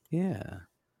 Yeah.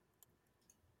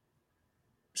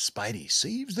 Spidey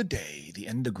saves the day. The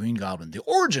end of Green Goblin. The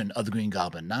origin of the Green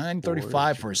Goblin.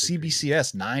 $9.35 for a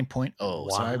CBCS 9.0. Wow.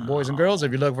 Sorry, boys and girls,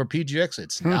 if you're looking for PGX,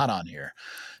 it's not on here.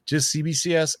 Just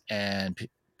CBCS and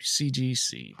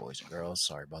CGC, boys and girls.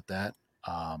 Sorry about that.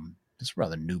 This is a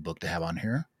rather new book to have on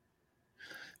here.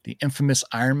 The Infamous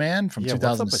Iron Man from Yeah, what's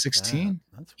up with 2016.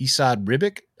 that? That's- Esad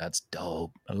Ribic. That's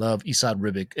dope. I love Esad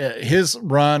Ribic. His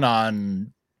run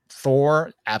on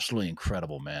Thor, absolutely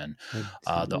incredible, man.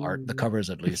 The art, the covers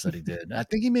at least that he did. I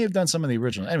think he may have done some of the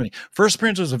original. Anyway, first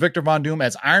appearance was of Victor Von Doom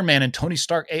as Iron Man and Tony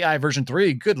Stark AI version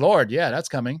 3. Good Lord. Yeah, that's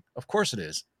coming. Of course it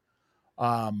is.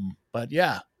 But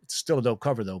yeah, it's still a dope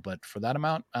cover though. But for that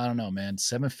amount, I don't know, man.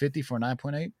 $750 for a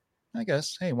 9.8. I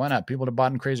guess. Hey, why not? People are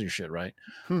buying crazier shit, right?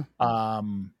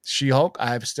 She-Hulk.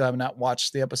 I still have not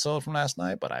watched the episode from last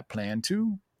night, but I plan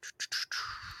to.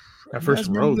 That first You guys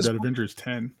remember road, this that one? Avengers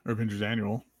 10 or Avengers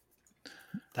Annual.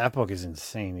 That book is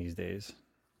insane these days.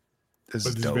 This But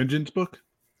is this dope. Vengeance book?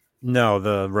 No,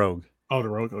 the Rogue. Oh, the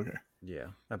Rogue. Okay. Yeah,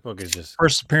 that book is just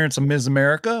First appearance of Ms.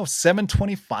 America,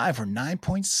 $725 or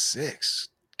 9.6.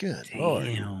 Good Lord.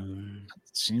 Damn.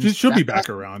 She'll be back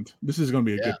around. This is going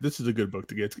to be a Yeah. good. This is a good book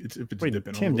to get. If it's Wait,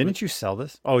 dipping. Tim, didn't you sell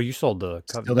this? Oh, you sold the cover.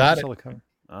 Still Didn't got you it. sell the cover?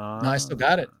 No, I still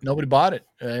got it. Nobody bought it.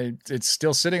 It's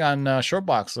still sitting on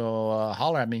Shortbox, so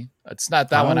holler at me. It's not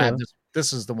that one. I have Holla.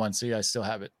 this is the one. See, I still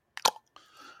have it.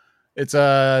 It's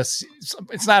not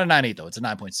a 9.8 though. It's a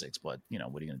 9.6. But you know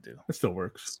what are you gonna do? It still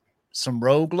works. Some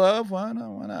Rogue Love? Why not?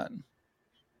 Why not?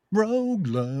 Rogue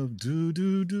Love. Do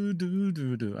do do do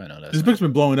do do. I know that's This book's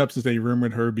been blowing up since they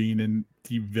rumored her being in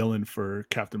the villain for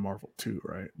Captain Marvel 2,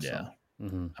 right? Yeah.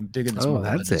 Mm-hmm. I'm digging this. Oh, Marvel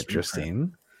that's Legends interesting.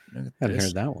 reprint. Look at Hadn't this.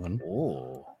 heard that one.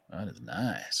 Oh, that is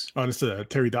nice. Oh, this is a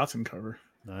Terry Dotson cover.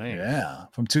 Nice. Yeah,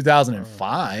 from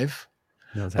 2005.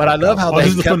 Knows But how I to love go. how Oh, they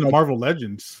this is kept from the like- Marvel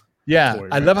Legends. Yeah, Boy, I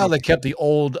right? love how they kept the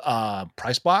old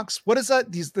price box. What is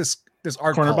that? This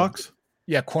art Corner called? box.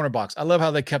 Yeah, corner box. I love how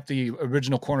they kept the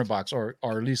original corner box, or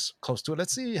at least close to it.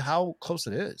 Let's see how close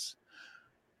it is.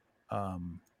 Yeah,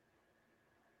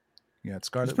 it's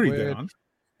Scarlet It's pretty Witch. dead on.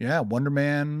 Yeah, Wonder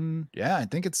Man. Yeah, I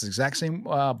think it's the exact same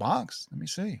box. Let me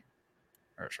see.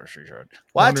 What?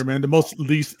 Wonder Man, the most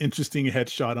least interesting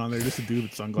headshot on there. Just a dude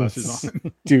with sunglasses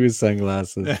on. Do his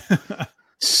sunglasses.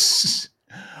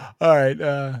 All right.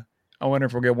 I wonder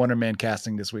if we'll get Wonder Man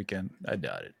casting this weekend. I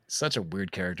doubt it. Such a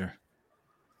weird character.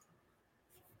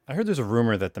 I heard there's a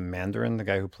rumor that the Mandarin, the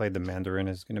guy who played the Mandarin,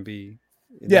 is going to be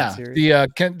in that Yeah, series.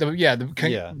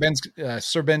 the Ben's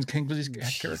Sir Ben Kingsley's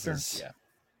character. Jesus.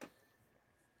 Yeah.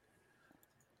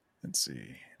 Let's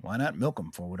see. Why not milk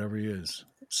him for whatever he is?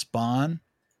 Spawn,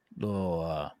 little.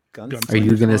 Are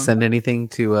you going to send anything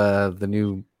to the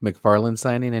new McFarlane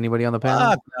signing? Anybody on the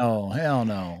panel? Fuck no, hell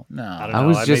no, I no. don't I know.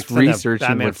 was I just make fun of researching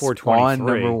Batman what Spawn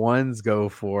 423. number ones go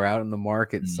for out in the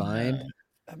market signed.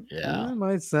 Yeah. I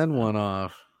might send one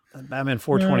off. Batman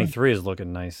 423 is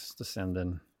looking nice to send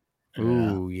in.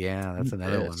 Ooh, yeah, that's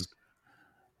another one.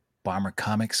 Bomber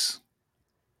Comics.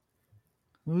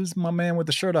 Who's my man with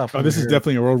the shirt off? Oh, this is over here?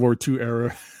 definitely a World War II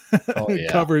era Oh, yeah.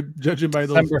 covered, judging by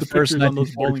those December the 1st, pictures on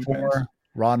those bowling pins. 1944.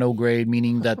 Raw no grade,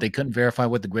 meaning that they couldn't verify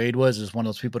what the grade was. Is one of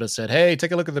those people that said, "Hey,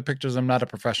 take a look at the pictures. I'm not a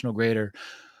professional grader."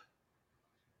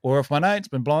 Or if my night's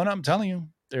been blowing up, I'm telling you,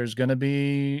 there's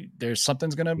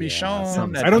something's gonna be Yeah, shown.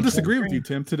 something- that I don't people disagree with agree. you,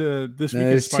 Tim. This No, week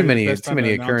there's is too probably the many best time to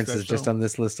announce that occurrences just show. on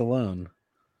this list alone.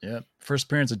 Yeah. First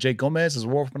appearance of Jake Gomez as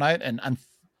Wolf Knight, and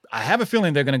I have a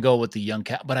feeling they're gonna go with the young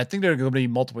cat, but I think there are gonna be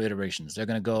multiple iterations. They're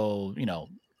gonna go,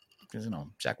 because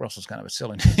Jack Russell's kind of a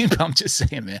silly name. But I'm just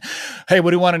saying, man. Hey,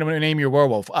 what do you want to name your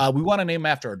werewolf? We want to name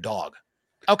after a dog.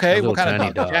 Okay, A what kind little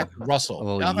of dog? tiny Jack dog. Russell. A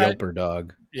little All right. yelper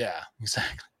dog. Yeah,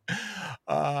 exactly.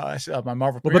 I said my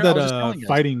Marvel. What about premiere, I was just that telling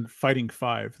you. fighting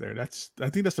 5 there? I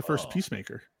think that's the first Oh.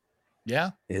 Peacemaker.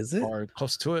 Yeah, Is it? or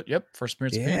close to it. Yep, first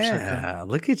appearance. of Peacemaker. Yeah,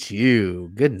 look at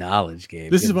you. Good knowledge,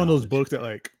 Gabe. This Good is one of those knowledge. books that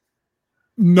like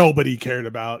nobody cared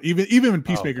about. Even when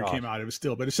Peacemaker God. came out, it was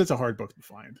still, but it's just a hard book to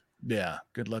find. Yeah,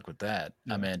 good luck with that.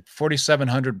 Yeah. I mean,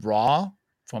 4,700 Raw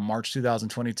from March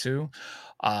 2022,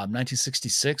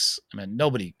 1966. I mean,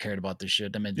 nobody cared about this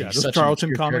shit. I mean, Yeah, he's those such a Charlton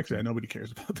obscure comics, character. yeah, nobody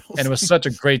cares about those. And it was things. such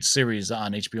a great series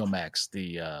on HBO Max,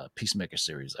 the Peacemaker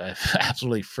series.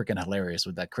 Absolutely freaking hilarious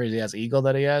with that crazy ass eagle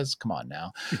that he has. Come on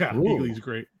now. Yeah, Ooh. Eagly's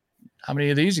great. How many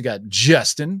of these you got,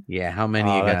 Justin? Yeah, how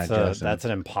many you got, Justin? That's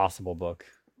an impossible book.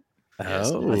 Oh,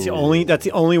 That's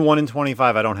the only one in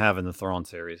 25 I don't have in the Thrawn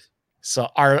series. So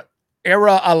our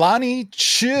Era Alani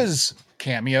Chiz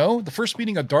cameo, the first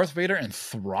meeting of Darth Vader and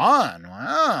Thrawn.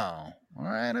 Wow. All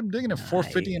right, I'm digging it.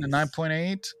 450 and a Nice.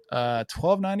 9.8,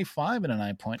 1295 and a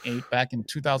 9.8 back in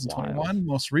 2021.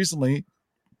 Most recently,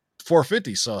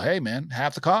 450. So hey, man,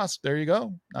 half the cost. There you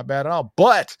go. Not bad at all.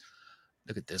 But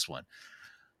look at this one.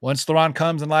 Once Thrawn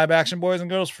comes in live action, boys and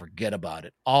girls, forget about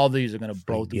it. All these are going to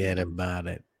blow through. Forget the roof. about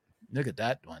it. Look at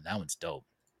that one. That one's dope.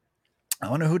 I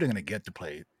wonder who they're gonna get to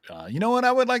play. You know what?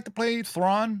 I would like to play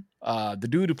Thrawn, the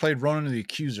dude who played Ronan the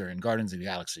Accuser in Guardians of the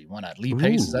Galaxy. Why not? Lee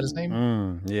Pace, is that his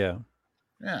name? Yeah.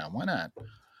 Yeah, why not?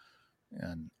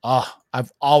 And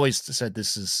I've always said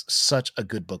this is such a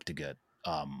good book to get.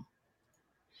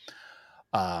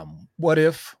 What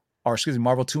if, or excuse me,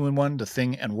 Marvel 2-in-1, The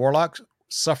Thing and Warlock.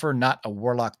 Suffer not a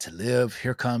warlock to live.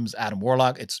 Here comes Adam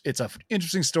Warlock. It's an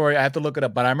interesting story. I have to look it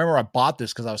up, but I remember I bought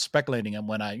this because I was speculating and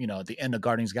when at the end of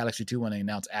Guardians of the Galaxy 2 when they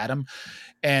announced Adam,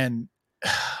 and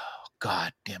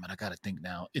God damn it, I gotta think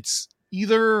now. It's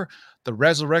either the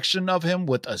resurrection of him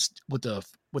with the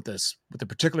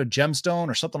particular gemstone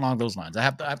or something along those lines. I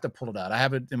have to pull it out. I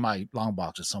have it in my long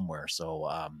boxes somewhere. So,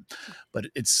 but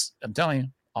I'm telling you.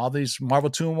 All these Marvel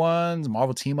 2-in-1s,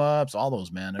 Marvel team ups, all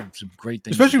those, man, are some great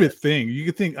things. Especially with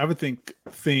Thing, I would think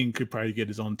Thing could probably get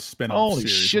his own spinoff. Holy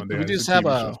shit! Did we just have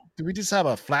a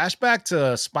flashback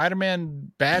to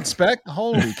Spider-Man Bad Spec?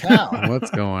 Holy cow! What's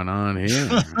going on here?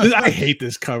 I hate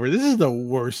this cover. This is the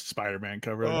worst Spider-Man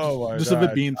cover. Just of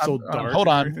it being so dark. Hold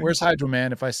on, where's Hydro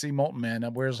Man? If I see Molten Man,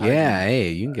 where's Hydro Man?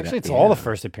 Hey, you can get. Actually, it's all the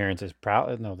first appearances.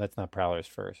 No, that's not Prowler's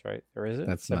first, right? Or is it?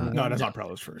 That's not. No, that's not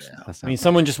Prowler's first. Yeah. No. I mean,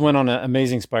 someone just went on an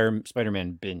amazing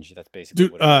Spider-Man binge. That's basically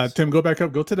what it is. Tim, go back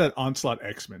up. Go to that Onslaught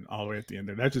X-Men all the way at the end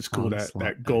there. That's just cool. Onslaught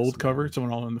That gold X-Men. cover.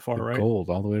 Someone all on the far right. Gold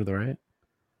all the way to the right.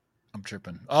 I'm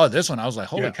tripping. Oh, this one, I was like,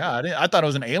 holy cow! I thought it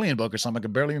was an alien book or something. I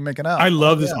could barely even make it out. I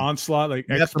love this Onslaught, like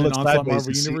X-Men Onslaught Marvel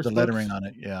to see Universe. the lettering on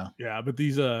it. Yeah. Yeah, but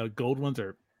these gold ones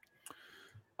are.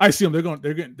 I see them.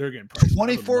 They're getting priced.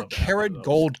 24 karat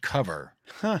gold cover.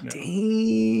 Huh. Yeah.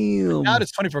 Damn. Now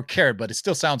it's 24 karat, but it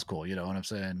still sounds cool. You know what I'm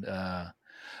saying?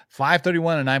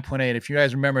 531 and 9.8. If you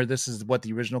guys remember, this is what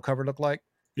the original cover looked like.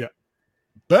 Yeah.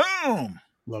 Boom.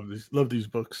 Love these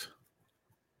books.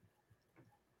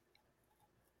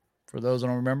 For those who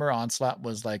don't remember, Onslaught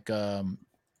was like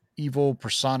evil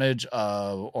personage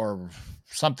or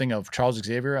something of Charles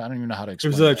Xavier. I don't even know how to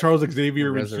explain. It was Charles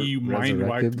Xavier when he mind wiped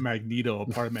resurrected? Magneto. A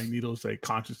part of Magneto's like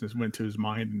consciousness went to his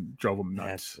mind and drove him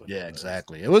nuts. Yeah,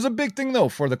 exactly. It was a big thing though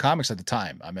for the comics at the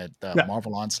time. I mean,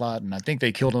 Marvel Onslaught, and I think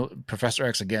they killed Professor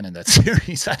X again in that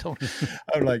series.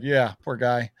 I'm like, yeah, poor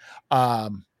guy.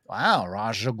 Wow,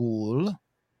 Raja Ghul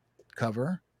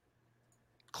cover,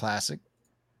 classic.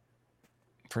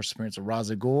 First appearance of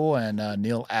Raza Ghul and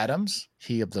Neil Adams,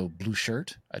 he of the blue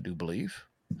shirt, I do believe.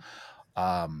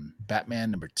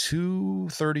 Batman number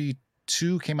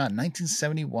 232 came out in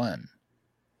 1971.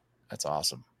 That's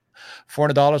awesome.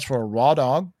 $400 for a raw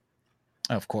dog.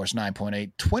 Of course,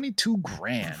 9.8, 22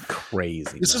 grand.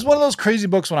 Crazy. This is one of those crazy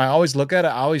books when I always look at it,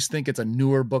 I always think it's a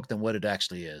newer book than what it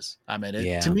actually is. I mean,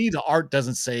 to me, the art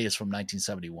doesn't say it's from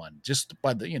 1971, just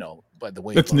by the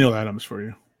way. That's Neil Adams for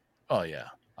you. Oh, yeah.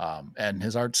 And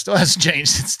his art still hasn't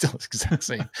changed. It's still the exact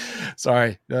same.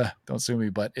 Sorry, don't sue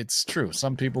me, but it's true.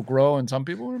 Some people grow and some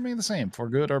people remain the same for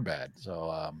good or bad.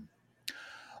 So,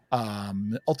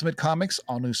 Ultimate Comics,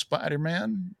 All New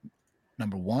Spider-Man,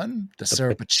 number 1, the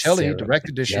Sarah Pacelli Direct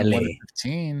Edition,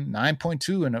 1/15,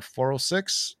 9.2 and a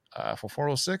 406 for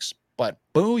 406. But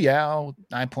Booyah,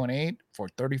 9.8 for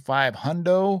 35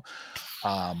 hundo.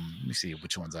 Let me see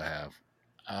which ones I have.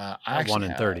 I 1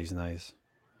 in 30 is nice.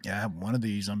 Yeah, I have one of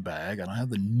these on bag. I don't have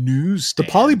the news. The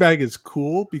poly bag is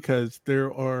cool because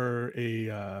there are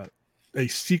a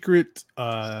secret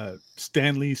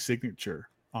Stan Lee signature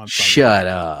on. Shut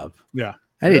up! Yeah,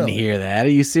 I didn't hear that. Are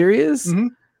you serious? Mm-hmm.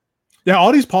 Yeah,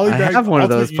 all these poly bags. I have one of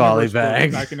those poly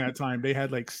bags. Back in that time, they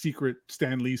had like secret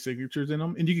Stan Lee signatures in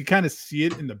them, and you can kind of see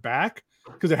it in the back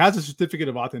because it has a certificate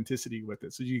of authenticity with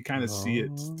it, so you can kind of see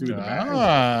it through the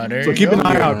bag. So keep an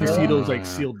eye out if you see those like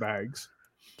sealed bags.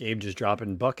 Gabe just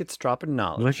dropping buckets, dropping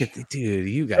knowledge. Look at the dude.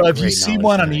 You got. If you see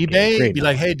one on eBay, be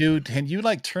like, "Hey, dude, can you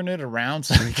like turn it around?"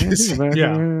 So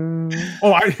yeah.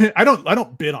 Oh, I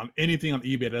don't bid on anything on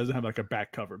eBay that doesn't have like a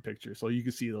back cover picture, so you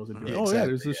can see those. And be like, yeah,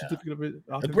 there's a certificate of it.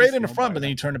 The great in the front, but then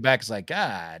you turn it back, it's like,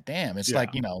 God damn! It's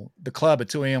like the club at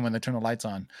 2 a.m. when they turn the lights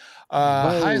on.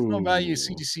 Highest known value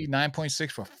CGC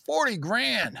 9.6 for 40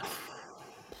 grand.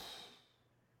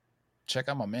 Check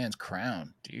out my man's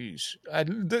crown. Jeez,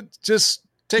 just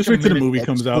take a minute the movie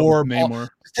comes out.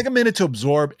 Take a minute to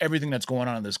absorb everything that's going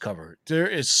on in this cover. There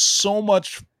is so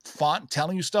much font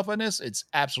telling you stuff on this. It's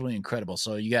absolutely incredible.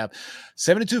 So you have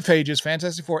 72 pages,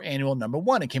 Fantastic Four annual number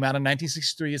 1. It came out in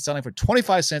 1963. It's selling for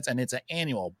 25 cents and it's an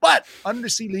annual. But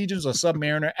Undersea Legions of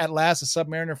Submariner. At last, the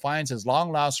Submariner finds his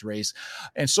long-lost race.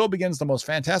 And so begins the most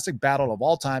fantastic battle of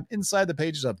all time inside the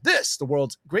pages of this, the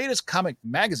world's greatest comic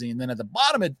magazine. Then at the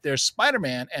bottom, there's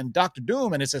Spider-Man and Dr.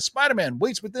 Doom. And it says Spider-Man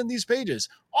waits within these pages.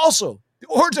 Also, the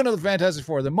origin of the Fantastic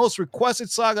Four, the most requested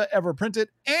saga ever printed,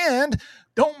 and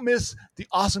don't miss the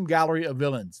awesome gallery of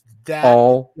villains. that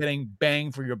all getting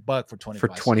bang for your buck for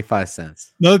 25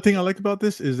 cents. Another thing I like about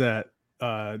this is that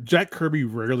Jack Kirby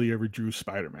rarely ever drew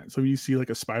Spider-Man. So when you see like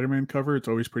a Spider-Man cover, it's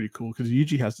always pretty cool because he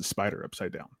usually has the spider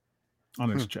upside down on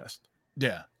his chest.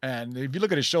 Yeah, and if you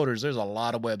look at his shoulders, there's a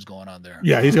lot of webs going on there.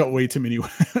 Yeah, he's got way too many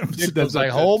webs. It was like,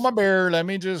 hold my beer. Let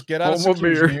me just get out of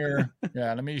seclusion here.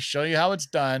 Yeah, let me show you how it's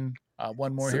done.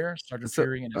 One more here. Sergeant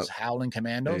Fury and his Howling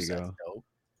Commandos. That's dope.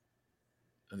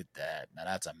 Look at that. Now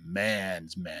that's a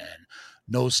man's man.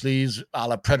 No sleeves, a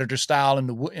la Predator style in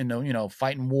the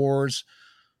fighting wars.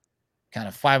 Kind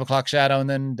of 5 o'clock shadow, and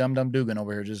then Dum Dum Dugan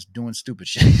over here just doing stupid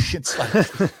shit. It's like,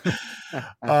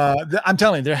 I'm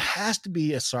telling you, there has to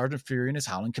be a Sergeant Fury and his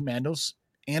Howling Commandos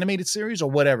animated series or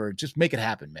whatever. Just make it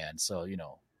happen, man. So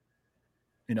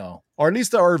or at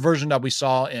least our version that we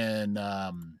saw in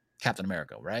Captain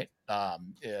America, right? The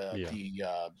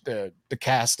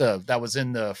cast that was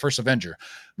in the first Avenger.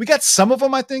 We got some of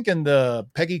them, I think, in the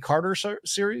Peggy Carter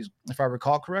series, if I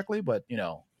recall correctly. But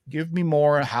give me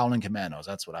more Howling Commandos.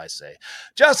 That's what I say.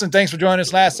 Justin, thanks for joining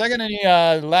us last second. Any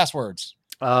last words?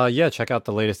 Check out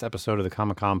the latest episode of the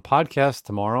Comic-Con podcast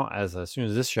tomorrow. As soon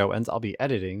as this show ends, I'll be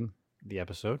editing the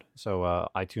episode. So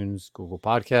iTunes, Google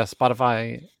Podcasts,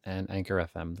 Spotify, and Anchor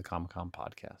FM, the Comic-Con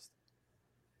podcast.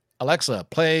 Alexa,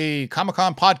 play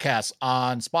Comic-Con podcast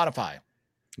on Spotify.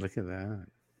 Look at that.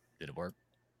 Did it work?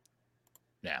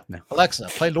 Yeah. No. Alexa,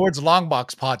 play Lords of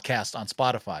Longbox podcast on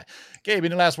Spotify. Gabe,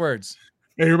 any last words?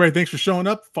 Hey, everybody, thanks for showing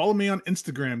up. Follow me on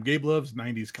Instagram, Gabe Loves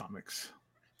 90s Comics.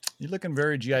 You're looking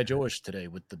very G.I. Joe-ish today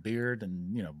with the beard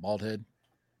and, bald head.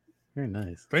 Very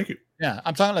nice. Thank you. Yeah,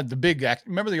 I'm talking like the big act.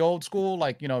 Remember the old school,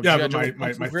 Yeah, but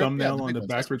my thumbnail on the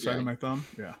backward side of my thumb.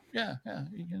 Yeah. Yeah.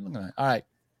 You can look at it. All right.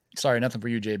 Sorry, nothing for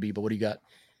you, JB, but what do you got?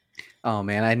 Oh,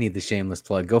 man, I need the shameless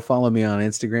plug. Go follow me on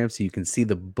Instagram so you can see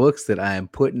the books that I am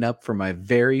putting up for my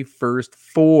very first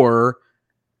 4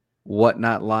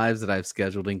 Whatnot Lives that I've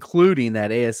scheduled, including that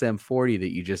ASM 40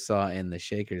 that you just saw in the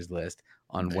Shakers list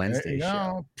on Wednesday's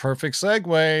show. Perfect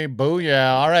segue.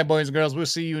 Booyah. All right, boys and girls, we'll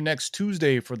see you next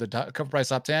Tuesday for the Cover Price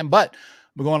Top 10, but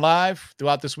we're going live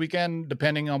throughout this weekend,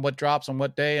 depending on what drops on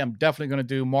what day. I'm definitely going to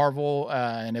do Marvel,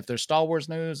 and if there's Star Wars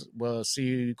news, we'll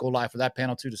go live for that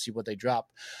panel too to see what they drop.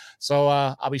 So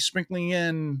I'll be sprinkling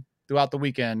in throughout the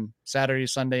weekend, Saturday,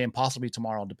 Sunday, and possibly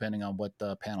tomorrow, depending on what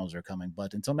the panels are coming.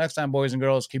 But until next time, boys and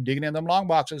girls, keep digging in them long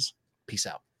boxes. Peace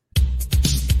out.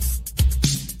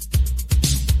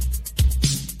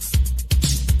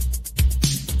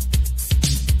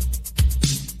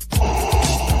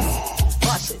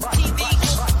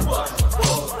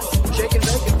 Shake and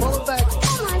bake and pull it back.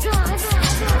 Oh my God.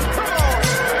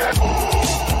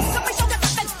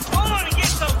 Come on and get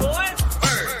some, boys.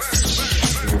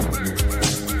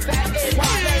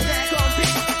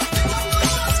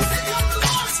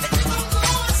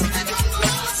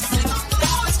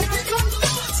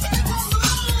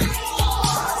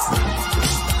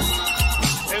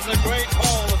 In the great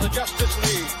hall of the Justice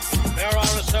League, there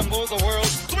are assembled the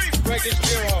world's 3 greatest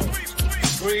heroes,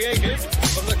 created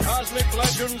from the cosmic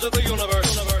legends of the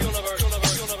universe.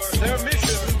 Their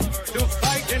mission, to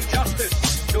fight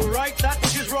injustice, to right that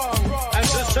which is wrong, and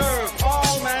to serve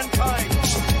all mankind.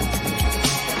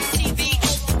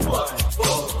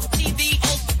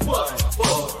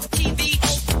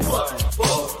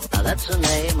 Now that's a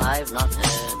name I've not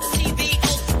heard. In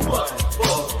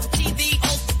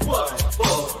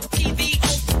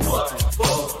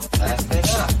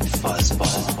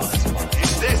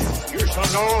this, you shall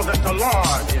know that the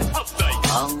Lord is upright.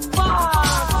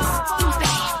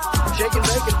 Shake and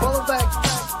bake and pull it back.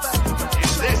 In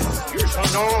this, you shall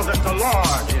know that the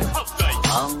Lord is upright.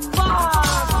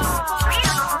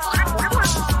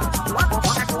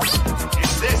 In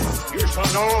this, you shall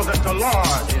know that the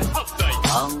Lord is upright.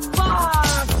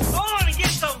 Go on and get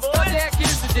some, boys. Jack,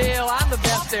 here's the deal. I'm the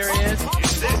best there is. In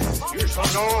this, you shall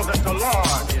know that the Lord